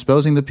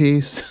 transposing the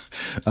piece.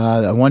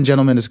 One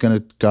gentleman is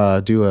going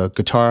to do a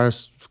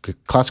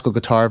classical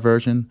guitar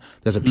version.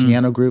 There's a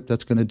piano group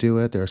that's going to do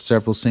it. There are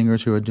several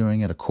singers who are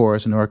doing it, a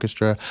chorus and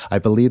orchestra. I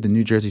believe the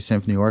New Jersey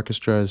Symphony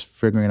Orchestra is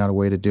figuring out a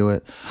way to do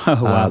it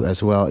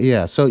as well.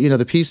 Yeah. So, you know,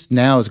 the piece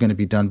now is going to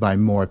be done by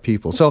more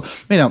people. So,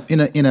 you know, in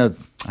a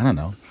I don't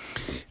know.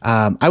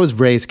 I was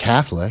raised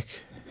Catholic.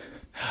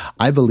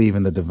 I believe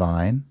in the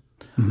divine.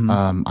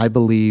 Mm-hmm. I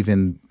believe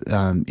in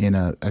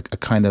a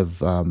kind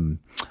of a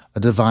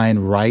divine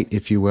right,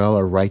 if you will,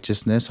 or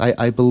righteousness.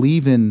 I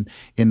believe in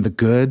the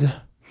good.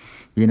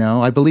 You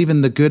know, I believe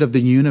in the good of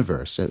the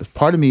universe.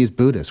 Part of me is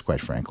Buddhist,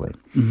 quite frankly.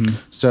 Mm-hmm.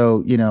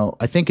 So, you know,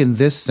 I think in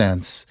this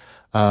sense,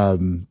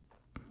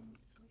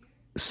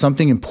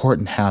 something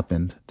important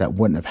happened that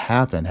wouldn't have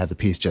happened had the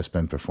piece just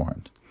been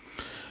performed.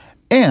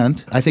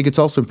 And I think it's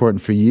also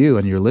important for you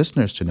and your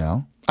listeners to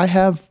know, I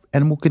have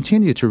and will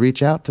continue to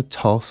reach out to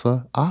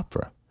Tulsa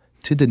Opera,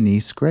 to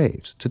Denise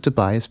Graves, to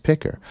Tobias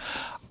Picker.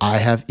 I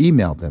have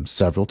emailed them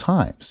several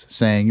times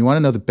saying, you want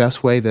to know the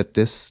best way that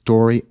this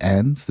story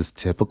ends, this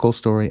typical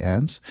story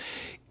ends?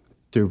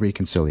 Through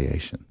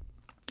reconciliation.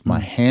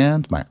 My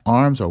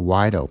arms are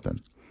wide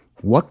open.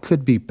 What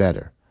could be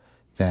better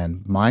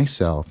than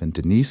myself and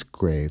Denise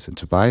Graves and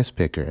Tobias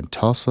Picker and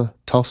Tulsa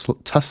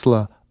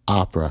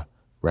Opera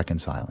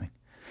reconciling?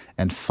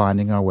 and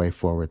finding our way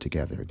forward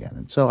together again.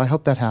 And so I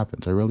hope that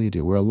happens. I really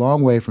do. We're a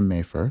long way from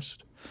May 1st.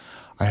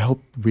 I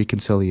hope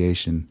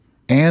reconciliation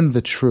and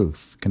the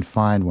truth can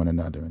find one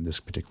another in this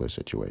particular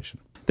situation.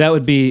 That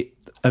would be,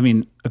 I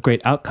mean, a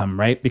great outcome,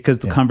 right? Because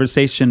the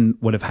conversation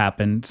would have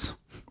happened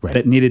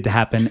that needed to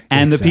happen,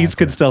 and the peace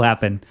could still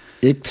happen.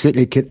 It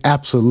could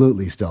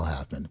absolutely still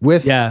happen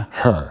with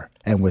her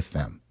and with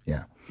them.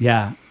 Yeah.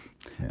 Yeah.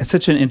 It's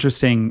such an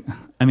interesting,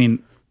 I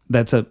mean,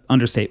 that's an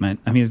understatement.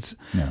 I mean,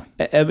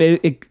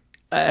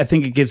 I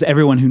think it gives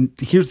everyone who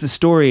hears the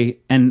story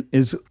and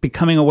is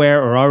becoming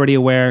aware or already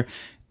aware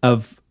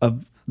of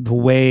the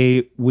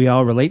way we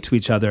all relate to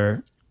each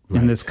other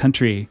in this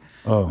country.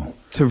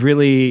 To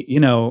really,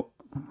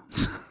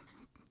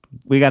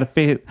 we got to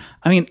figure.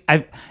 I mean,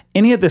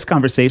 any of this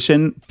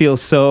conversation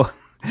feels so,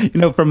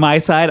 from my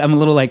side, I'm a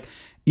little like,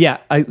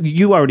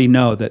 you already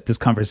know that this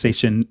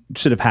conversation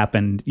should have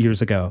happened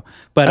years ago.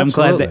 But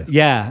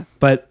Absolutely.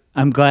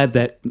 I'm glad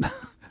that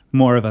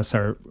more of us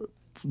are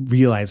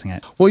realizing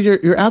it. Well,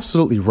 you're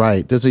absolutely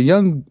right. There's a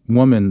young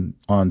woman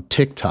on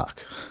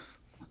TikTok.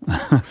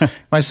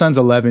 My son's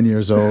 11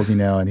 years old,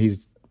 and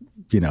he's,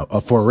 a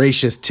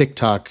voracious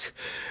TikTok.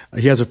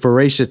 He has a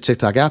voracious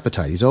TikTok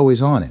appetite. He's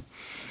always on it.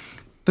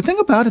 The thing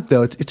about it,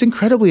 though, it's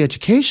incredibly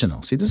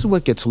educational. See, this is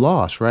what gets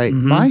lost, right?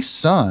 Mm-hmm. My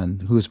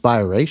son, who is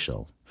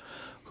biracial,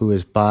 who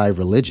is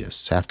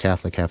bi-religious, half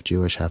Catholic, half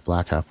Jewish, half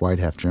black, half white,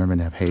 half German,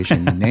 half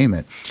Haitian, you name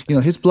it.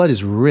 His blood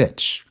is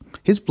rich.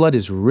 His blood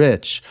is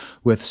rich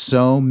with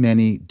so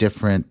many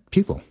different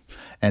people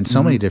and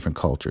so many different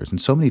cultures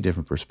and so many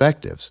different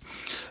perspectives.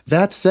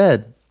 That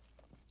said,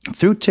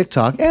 through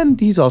TikTok, and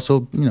he's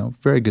also,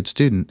 very good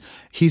student,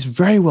 he's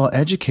very well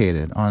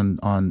educated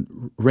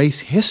on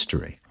race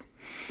history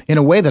in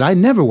a way that I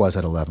never was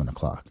at 11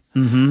 o'clock.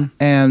 Mm-hmm.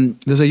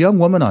 And there's a young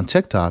woman on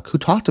TikTok who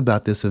talked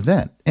about this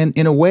event. And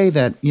in a way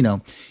that,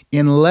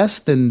 in less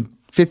than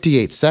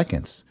 58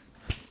 seconds,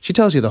 she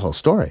tells you the whole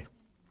story.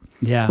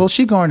 Yeah. Well,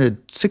 she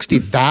garnered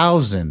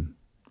 60,000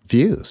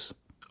 views,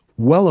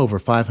 well over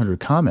 500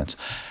 comments.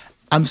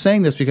 I'm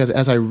saying this because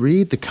as I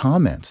read the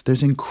comments,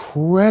 there's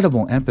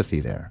incredible empathy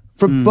there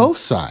for both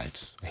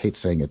sides. I hate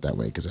saying it that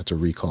way because that's a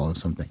recall of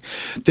something.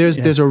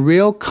 There's a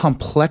real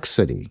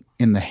complexity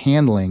in the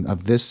handling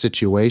of this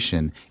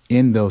situation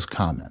in those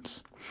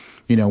comments.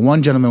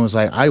 One gentleman was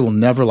like, I will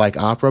never like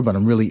opera, but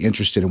I'm really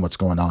interested in what's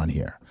going on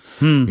here.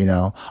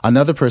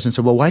 Another person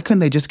said, well, why couldn't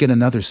they just get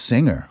another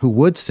singer who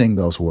would sing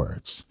those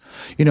words?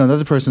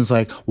 Another person's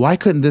like, why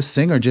couldn't this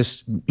singer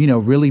just,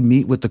 really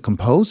meet with the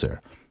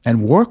composer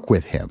and work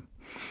with him?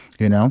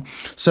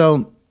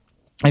 So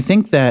I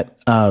think that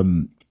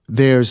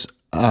there's,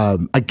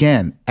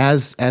 again,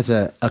 as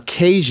an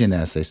occasion,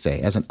 as they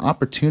say, as an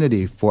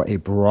opportunity for a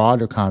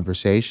broader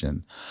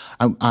conversation,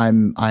 I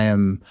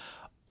am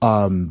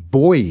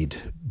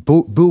buoyed,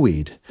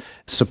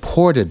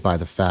 supported by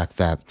the fact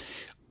that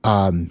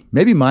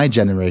maybe my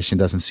generation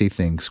doesn't see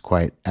things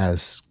quite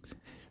as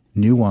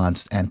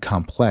nuanced and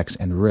complex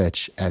and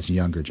rich as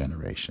younger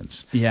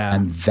generations. Yeah.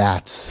 And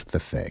that's the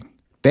thing.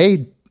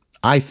 They,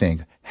 I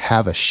think,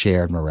 have a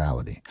shared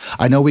morality.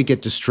 I know we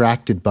get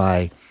distracted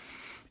by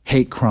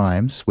hate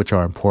crimes, which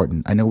are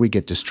important. I know we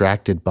get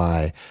distracted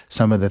by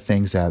some of the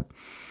things that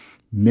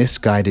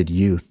misguided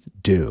youth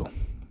do,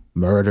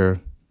 murder,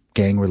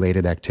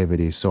 gang-related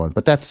activities, so on.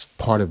 But that's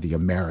part of the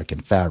American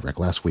fabric,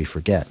 lest we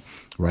forget,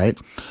 right?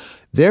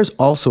 There's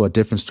also a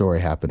different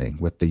story happening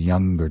with the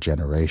younger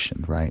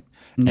generation, right?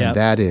 Yep. And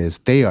that is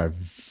they are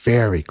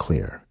very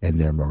clear in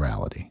their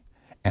morality.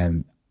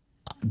 And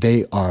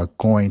they are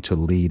going to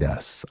lead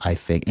us, I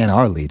think, and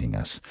are leading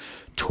us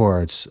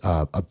towards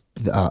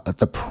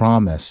the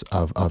promise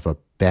of a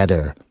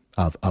better,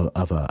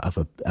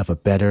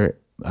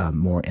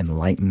 more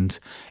enlightened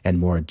and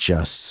more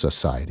just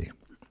society,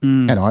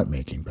 and art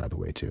making, by the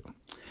way, too.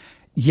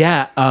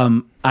 Yeah,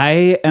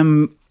 I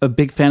am a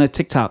big fan of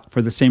TikTok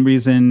for the same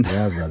reason.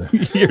 Yeah, brother.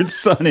 Your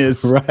son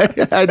is.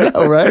 Right, I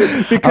know,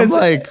 right? Because I'm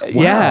like,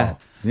 wow.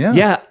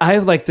 Yeah.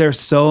 There's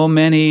so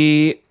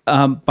many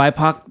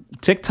BIPOC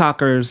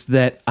TikTokers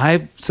that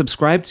I've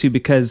subscribed to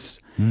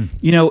because,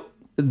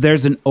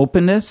 there's an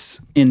openness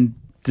in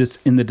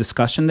the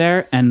discussion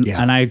there. And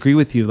I agree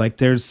with you. Like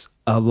there's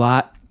a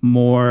lot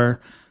more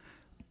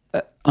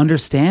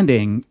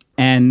understanding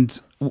and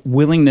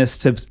willingness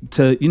to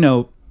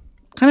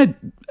kind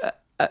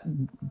of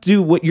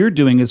do what you're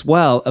doing as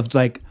well of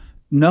like,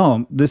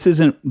 no, this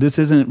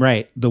isn't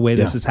right the way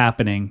this is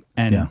happening.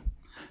 And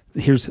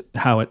here's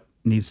how it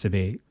needs to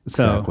be.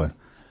 So, exactly.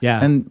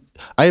 Yeah. And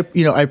I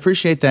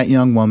appreciate that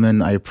young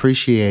woman. I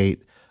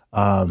appreciate,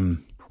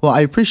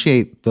 I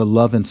appreciate the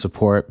love and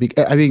support.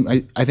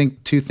 I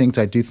think two things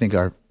I do think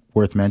are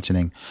worth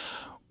mentioning.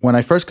 When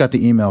I first got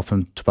the email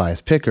from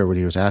Tobias Picker, when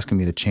he was asking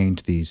me to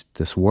change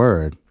this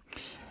word,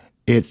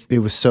 I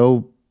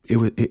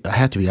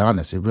had to be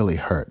honest, it really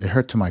hurt. It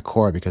hurt to my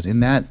core because in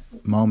that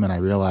moment I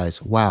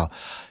realized, wow,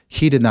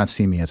 he did not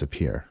see me as a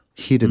peer.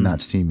 He did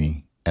not see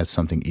me as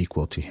something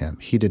equal to him.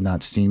 He did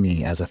not see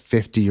me as a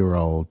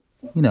 50-year-old,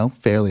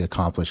 fairly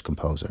accomplished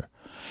composer.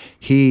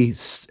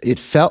 It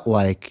felt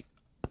like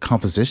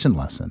composition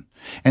lesson.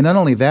 And not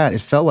only that, it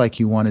felt like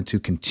you wanted to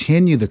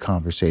continue the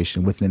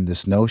conversation within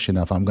this notion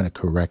of, I'm going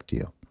to correct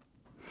you.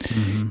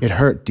 Mm-hmm. It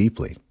hurt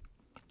deeply.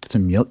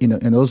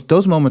 And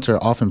those moments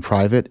are often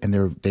private, and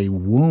they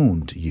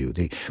wound you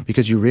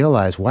because you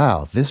realize,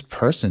 wow, this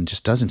person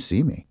just doesn't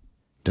see me,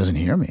 doesn't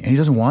hear me, and he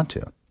doesn't want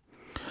to.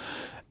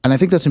 And I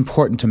think that's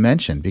important to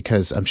mention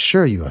because I'm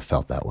sure you have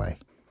felt that way.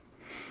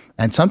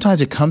 And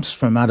sometimes it comes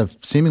from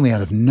seemingly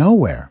out of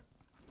nowhere.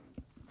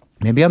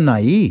 Maybe I'm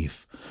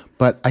naive,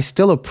 but I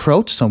still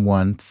approach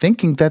someone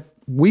thinking that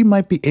we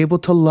might be able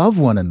to love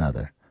one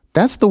another.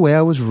 That's the way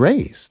I was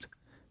raised,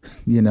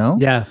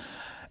 Yeah.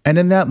 And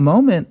in that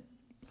moment,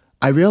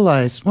 I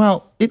realized,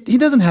 well, he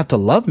doesn't have to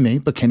love me,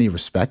 but can he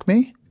respect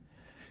me?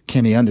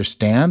 Can he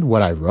understand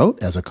what I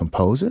wrote as a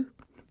composer?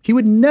 He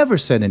would never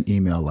send an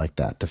email like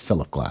that to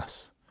Philip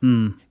Glass.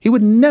 He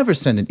would never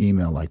send an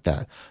email like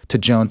that to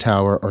Joan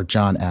Tower or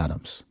John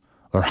Adams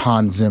or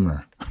Hans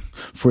Zimmer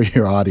for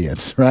your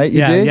audience, right?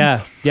 You did?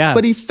 Yeah.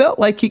 But he felt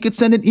like he could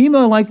send an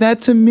email like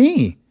that to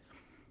me.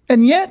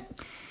 And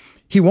yet,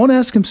 he won't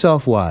ask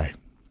himself why.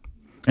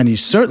 And he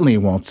certainly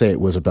won't say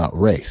it was about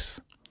race.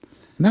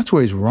 And that's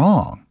where he's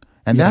wrong.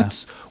 And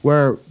that's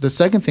where the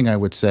second thing I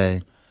would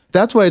say,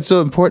 that's why it's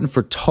so important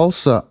for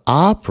Tulsa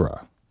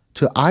Opera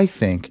to, I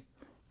think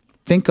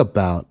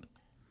about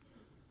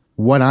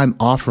what I'm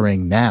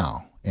offering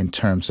now in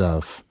terms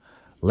of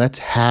let's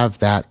have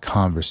that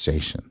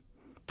conversation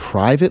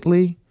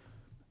privately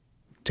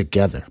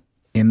together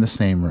in the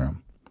same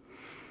room.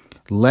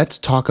 Let's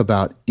talk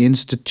about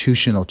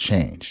institutional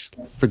change.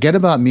 Forget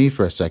about me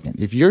for a second.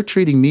 If you're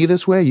treating me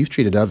this way, you've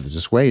treated others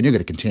this way, and you're going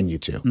to continue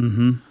to.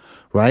 Mm-hmm.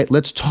 Right?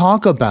 Let's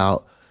talk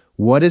about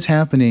what is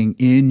happening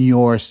in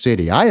your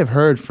city. I have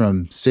heard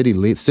from city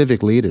and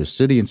civic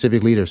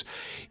leaders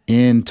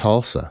in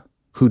Tulsa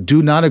who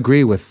do not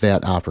agree with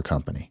that opera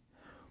company,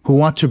 who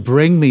want to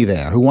bring me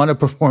there, who want to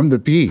perform the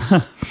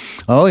piece.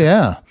 Oh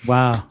yeah!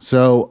 Wow.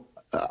 So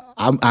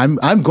I'm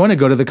going to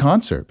go to the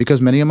concert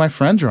because many of my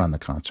friends are on the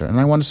concert, and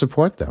I want to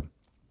support them.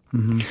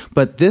 Mm-hmm.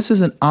 But this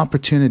is an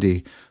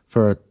opportunity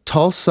for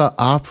Tulsa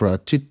Opera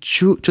to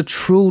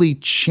truly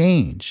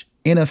change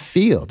in a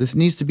field. This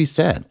needs to be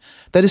said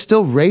that is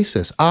still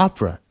racist.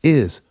 Opera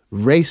is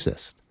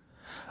racist.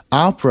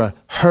 Opera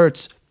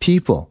hurts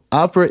people.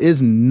 Opera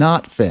is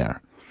not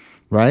fair.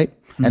 Right?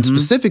 Mm-hmm. And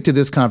specific to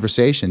this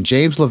conversation,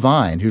 James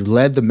Levine, who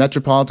led the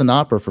Metropolitan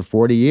Opera for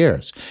 40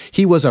 years,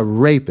 he was a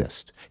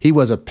rapist. He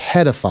was a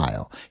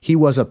pedophile. He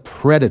was a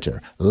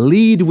predator.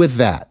 Lead with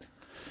that.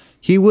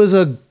 He was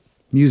a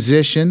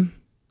musician,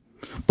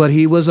 but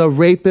he was a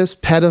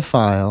rapist,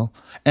 pedophile,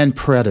 and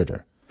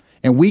predator.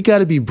 And we got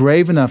to be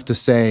brave enough to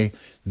say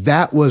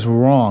that was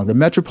wrong. The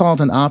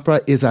Metropolitan Opera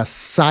is a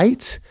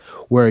site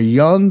where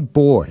young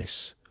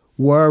boys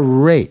were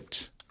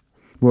raped,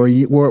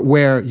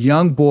 where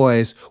young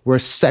boys were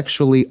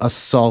sexually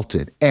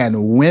assaulted,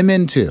 and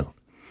women too.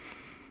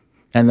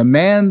 And the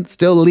man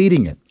still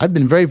leading it, I've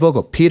been very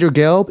vocal, Peter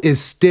Gelb is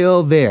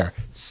still there,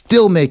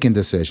 still making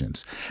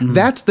decisions. Mm.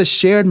 That's the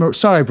shared,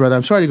 sorry, brother,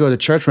 I'm sorry to go to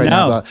church right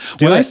now, but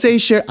when I say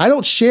share, I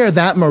don't share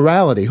that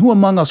morality. Who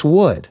among us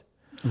would?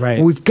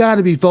 Right. We've got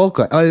to be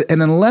vocal.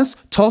 And unless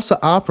Tulsa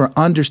Opera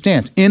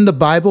understands in the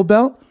Bible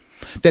Belt,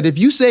 that if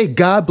you say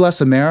God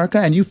bless America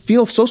and you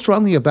feel so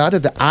strongly about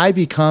it that I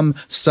become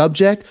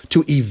subject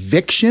to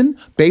eviction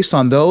based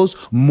on those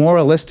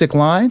moralistic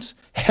lines,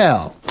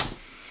 hell,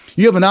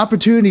 you have an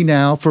opportunity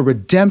now for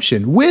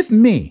redemption with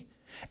me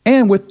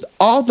and with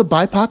all the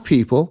BIPOC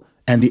people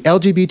and the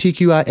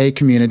LGBTQIA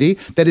community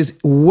that is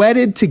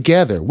wedded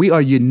together. We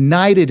are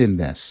united in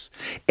this.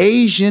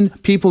 Asian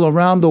people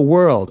around the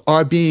world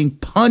are being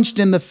punched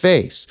in the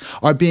face,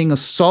 are being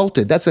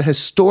assaulted. That's a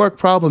historic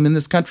problem in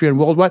this country and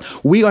worldwide.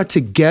 We are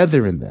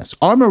together in this.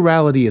 Our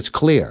morality is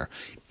clear.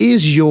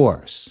 Is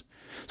yours.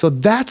 So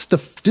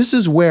this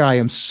is where I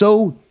am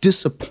so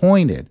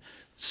disappointed,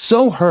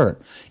 so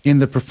hurt in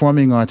the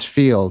performing arts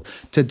field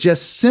to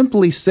just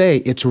simply say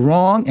it's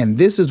wrong and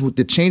this is what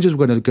the changes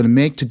we're going to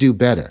make to do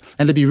better.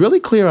 And to be really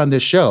clear on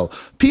this show,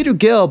 Peter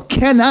Gelb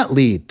cannot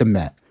lead the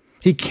Met.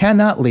 He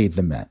cannot lead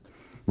the Met,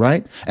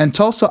 right? And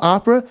Tulsa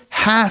Opera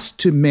has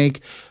to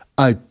make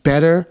a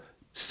better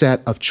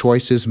set of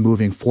choices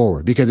moving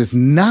forward because it's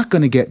not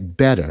going to get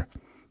better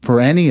for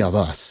any of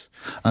us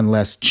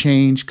unless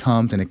change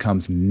comes, and it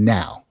comes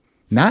now.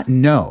 Not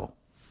no,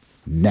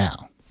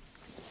 now.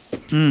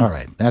 All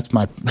right, that's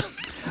my.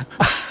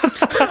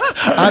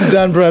 I'm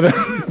done, brother.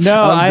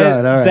 No, I'm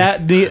done.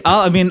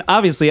 All right.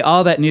 Obviously,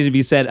 all that needed to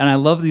be said, and I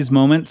love these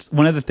moments.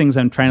 One of the things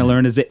I'm trying to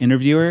learn as an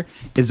interviewer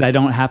is I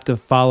don't have to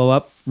follow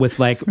up with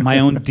like my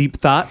own deep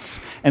thoughts,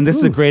 and this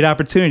is a great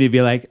opportunity to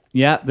be like,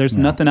 yeah, there's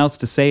nothing else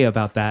to say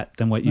about that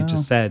than what you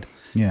just said.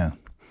 Yeah,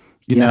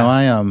 you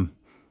know,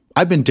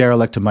 I've been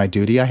derelict in my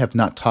duty. I have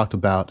not talked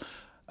about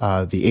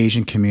the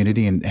Asian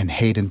community and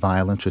hate and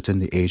violence within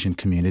the Asian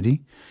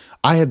community.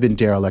 I have been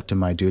derelict in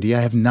my duty.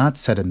 I have not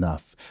said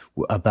enough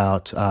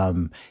about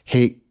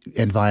hate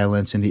and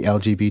violence in the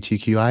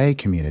LGBTQIA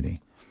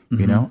community.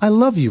 Mm-hmm. You know, I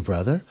love you,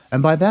 brother.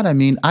 And by that, I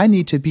mean, I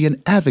need to be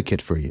an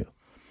advocate for you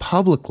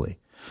publicly.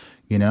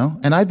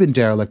 And I've been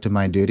derelict in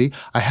my duty.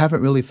 I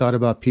haven't really thought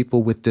about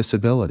people with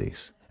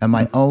disabilities and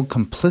my own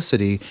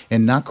complicity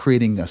in not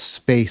creating a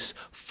space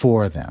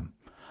for them.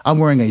 I'm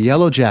wearing a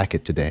yellow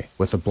jacket today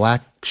with a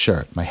black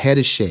shirt. My head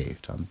is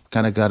shaved. I'm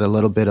kind of got a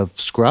little bit of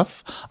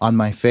scruff on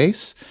my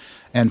face.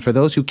 And for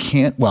those who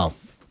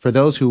for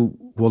those who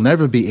will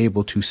never be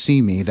able to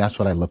see me, that's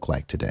what I look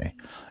like today.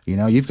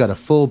 You've got a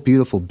full,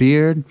 beautiful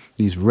beard,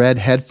 these red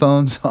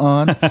headphones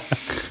on.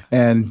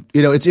 And,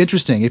 it's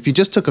interesting. If you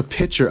just took a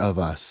picture of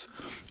us,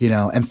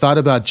 and thought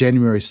about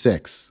January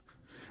 6th,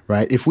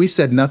 right? If we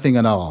said nothing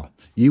at all,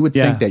 you would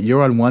think that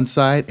you're on one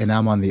side and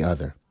I'm on the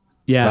other.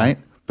 Yeah. Right?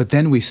 But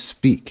then we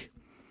speak.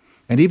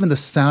 And even the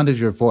sound of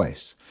your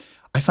voice,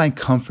 I find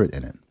comfort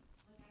in it.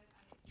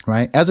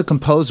 Right? As a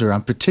composer,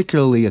 I'm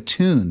particularly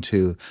attuned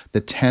to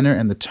the tenor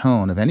and the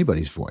tone of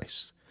anybody's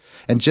voice.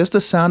 And just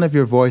the sound of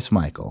your voice,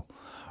 Michael,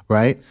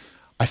 right?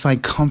 I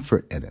find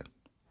comfort in it.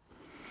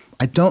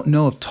 I don't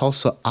know if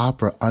Tulsa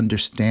Opera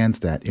understands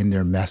that in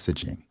their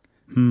messaging.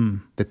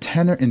 The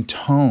tenor and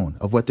tone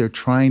of what they're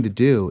trying to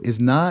do is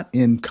not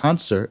in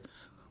concert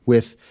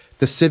with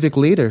the civic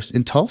leaders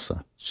in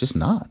Tulsa. It's just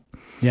not.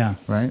 Yeah.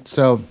 Right?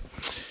 So,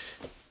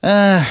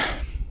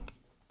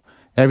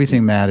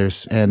 everything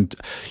matters. And,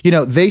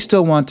 they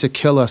still want to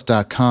kill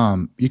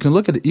us.com. You can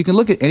look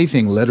at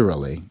anything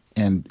literally.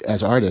 And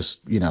as artists,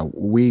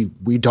 we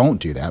don't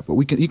do that, but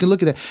you can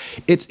look at that.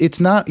 It's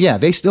not,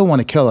 they still want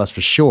to kill us for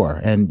sure.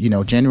 And,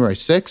 January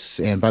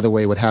 6th, and by the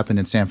way, what happened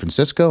in San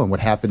Francisco and what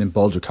happened in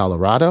Boulder,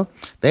 Colorado,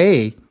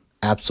 they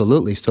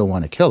absolutely still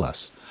want to kill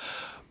us.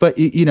 But,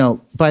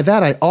 by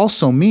that, I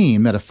also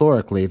mean,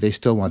 metaphorically, they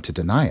still want to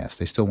deny us.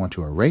 They still want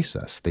to erase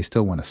us. They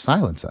still want to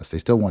silence us. They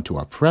still want to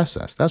oppress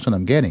us. That's what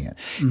I'm getting at.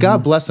 Mm-hmm.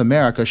 God bless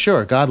America,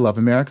 sure. God love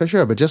America,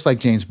 sure. But just like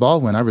James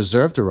Baldwin, I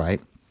reserve the right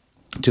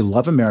to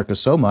love America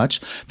so much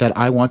that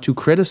I want to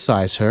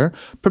criticize her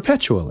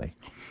perpetually.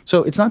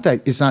 So it's not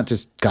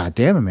just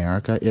goddamn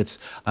America. It's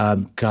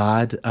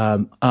God,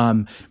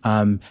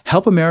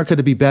 help America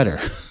to be better.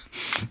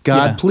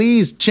 God,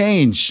 please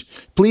change.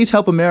 Please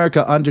help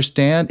America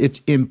understand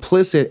its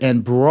implicit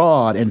and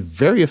broad and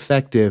very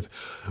effective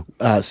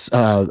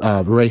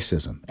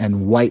racism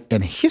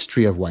and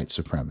history of white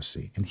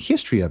supremacy and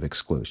history of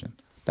exclusion.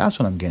 That's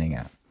what I'm getting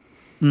at.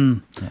 Yeah.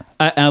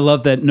 I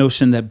love that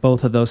notion that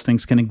both of those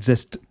things can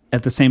exist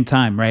at the same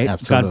time, right?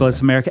 Absolutely. God bless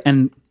America,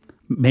 and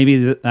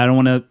maybe I don't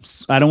want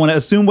to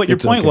assume what your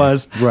point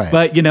was, right?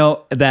 But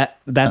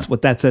that's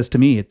what that says to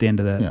me at the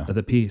end of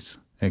the piece.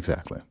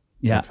 Exactly.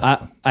 Yeah,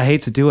 exactly. I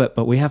hate to do it,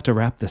 but we have to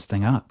wrap this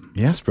thing up.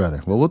 Yes,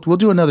 brother. Well, we'll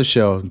do another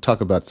show and talk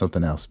about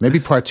something else. Maybe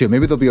part 2.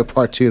 Maybe there'll be a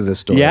part 2 of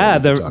this story. Yeah,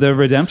 the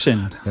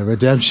redemption. The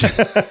redemption.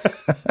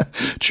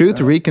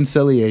 Truth,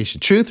 reconciliation.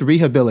 Truth,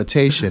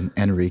 rehabilitation,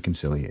 and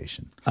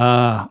reconciliation.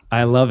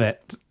 I love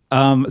it.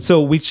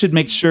 So we should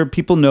make sure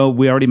people know,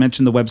 we already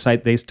mentioned the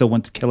website,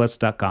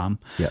 theystillwanttokillus.com.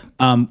 Yeah.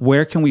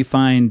 Where can we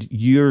find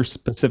your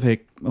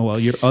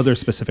other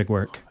specific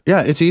work?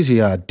 Yeah, it's easy.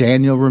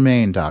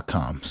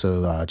 DanielRomain.com.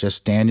 So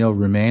just Daniel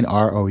Romain,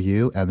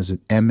 R-O-U,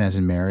 M as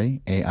in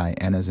Mary,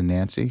 A-I-N as in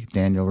Nancy,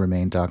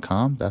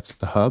 DanielRomain.com. That's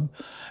the hub.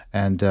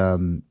 And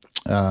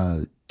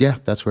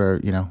that's where,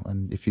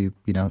 and if you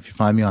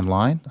find me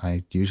online,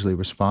 I usually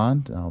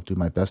respond. I'll do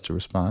my best to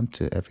respond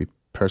to every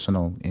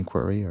personal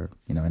inquiry or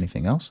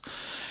anything else.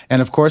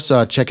 And of course,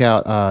 check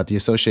out the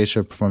Association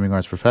of Performing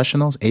Arts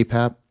Professionals,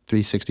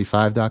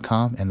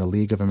 APAP365.com, and the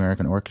League of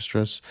American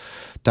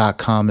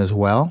Orchestras.com as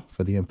well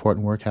for the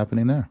important work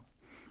happening there.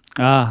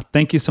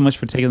 Thank you so much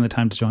for taking the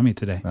time to join me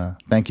today.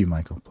 Thank you,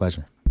 Michael.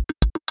 Pleasure.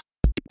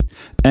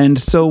 And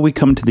so we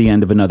come to the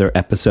end of another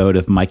episode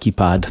of Mikey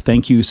Pod.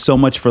 Thank you so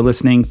much for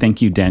listening.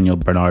 Thank you, Daniel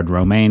Bernard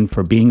Romain,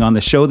 for being on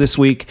the show this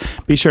week.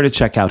 Be sure to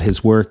check out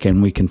his work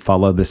and we can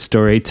follow this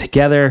story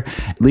together.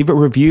 Leave a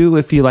review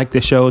if you like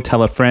the show.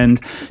 Tell a friend.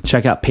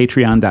 Check out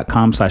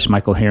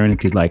patreon.com/Michael Herron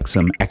if you'd like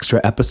some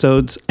extra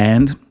episodes.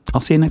 And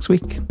I'll see you next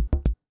week.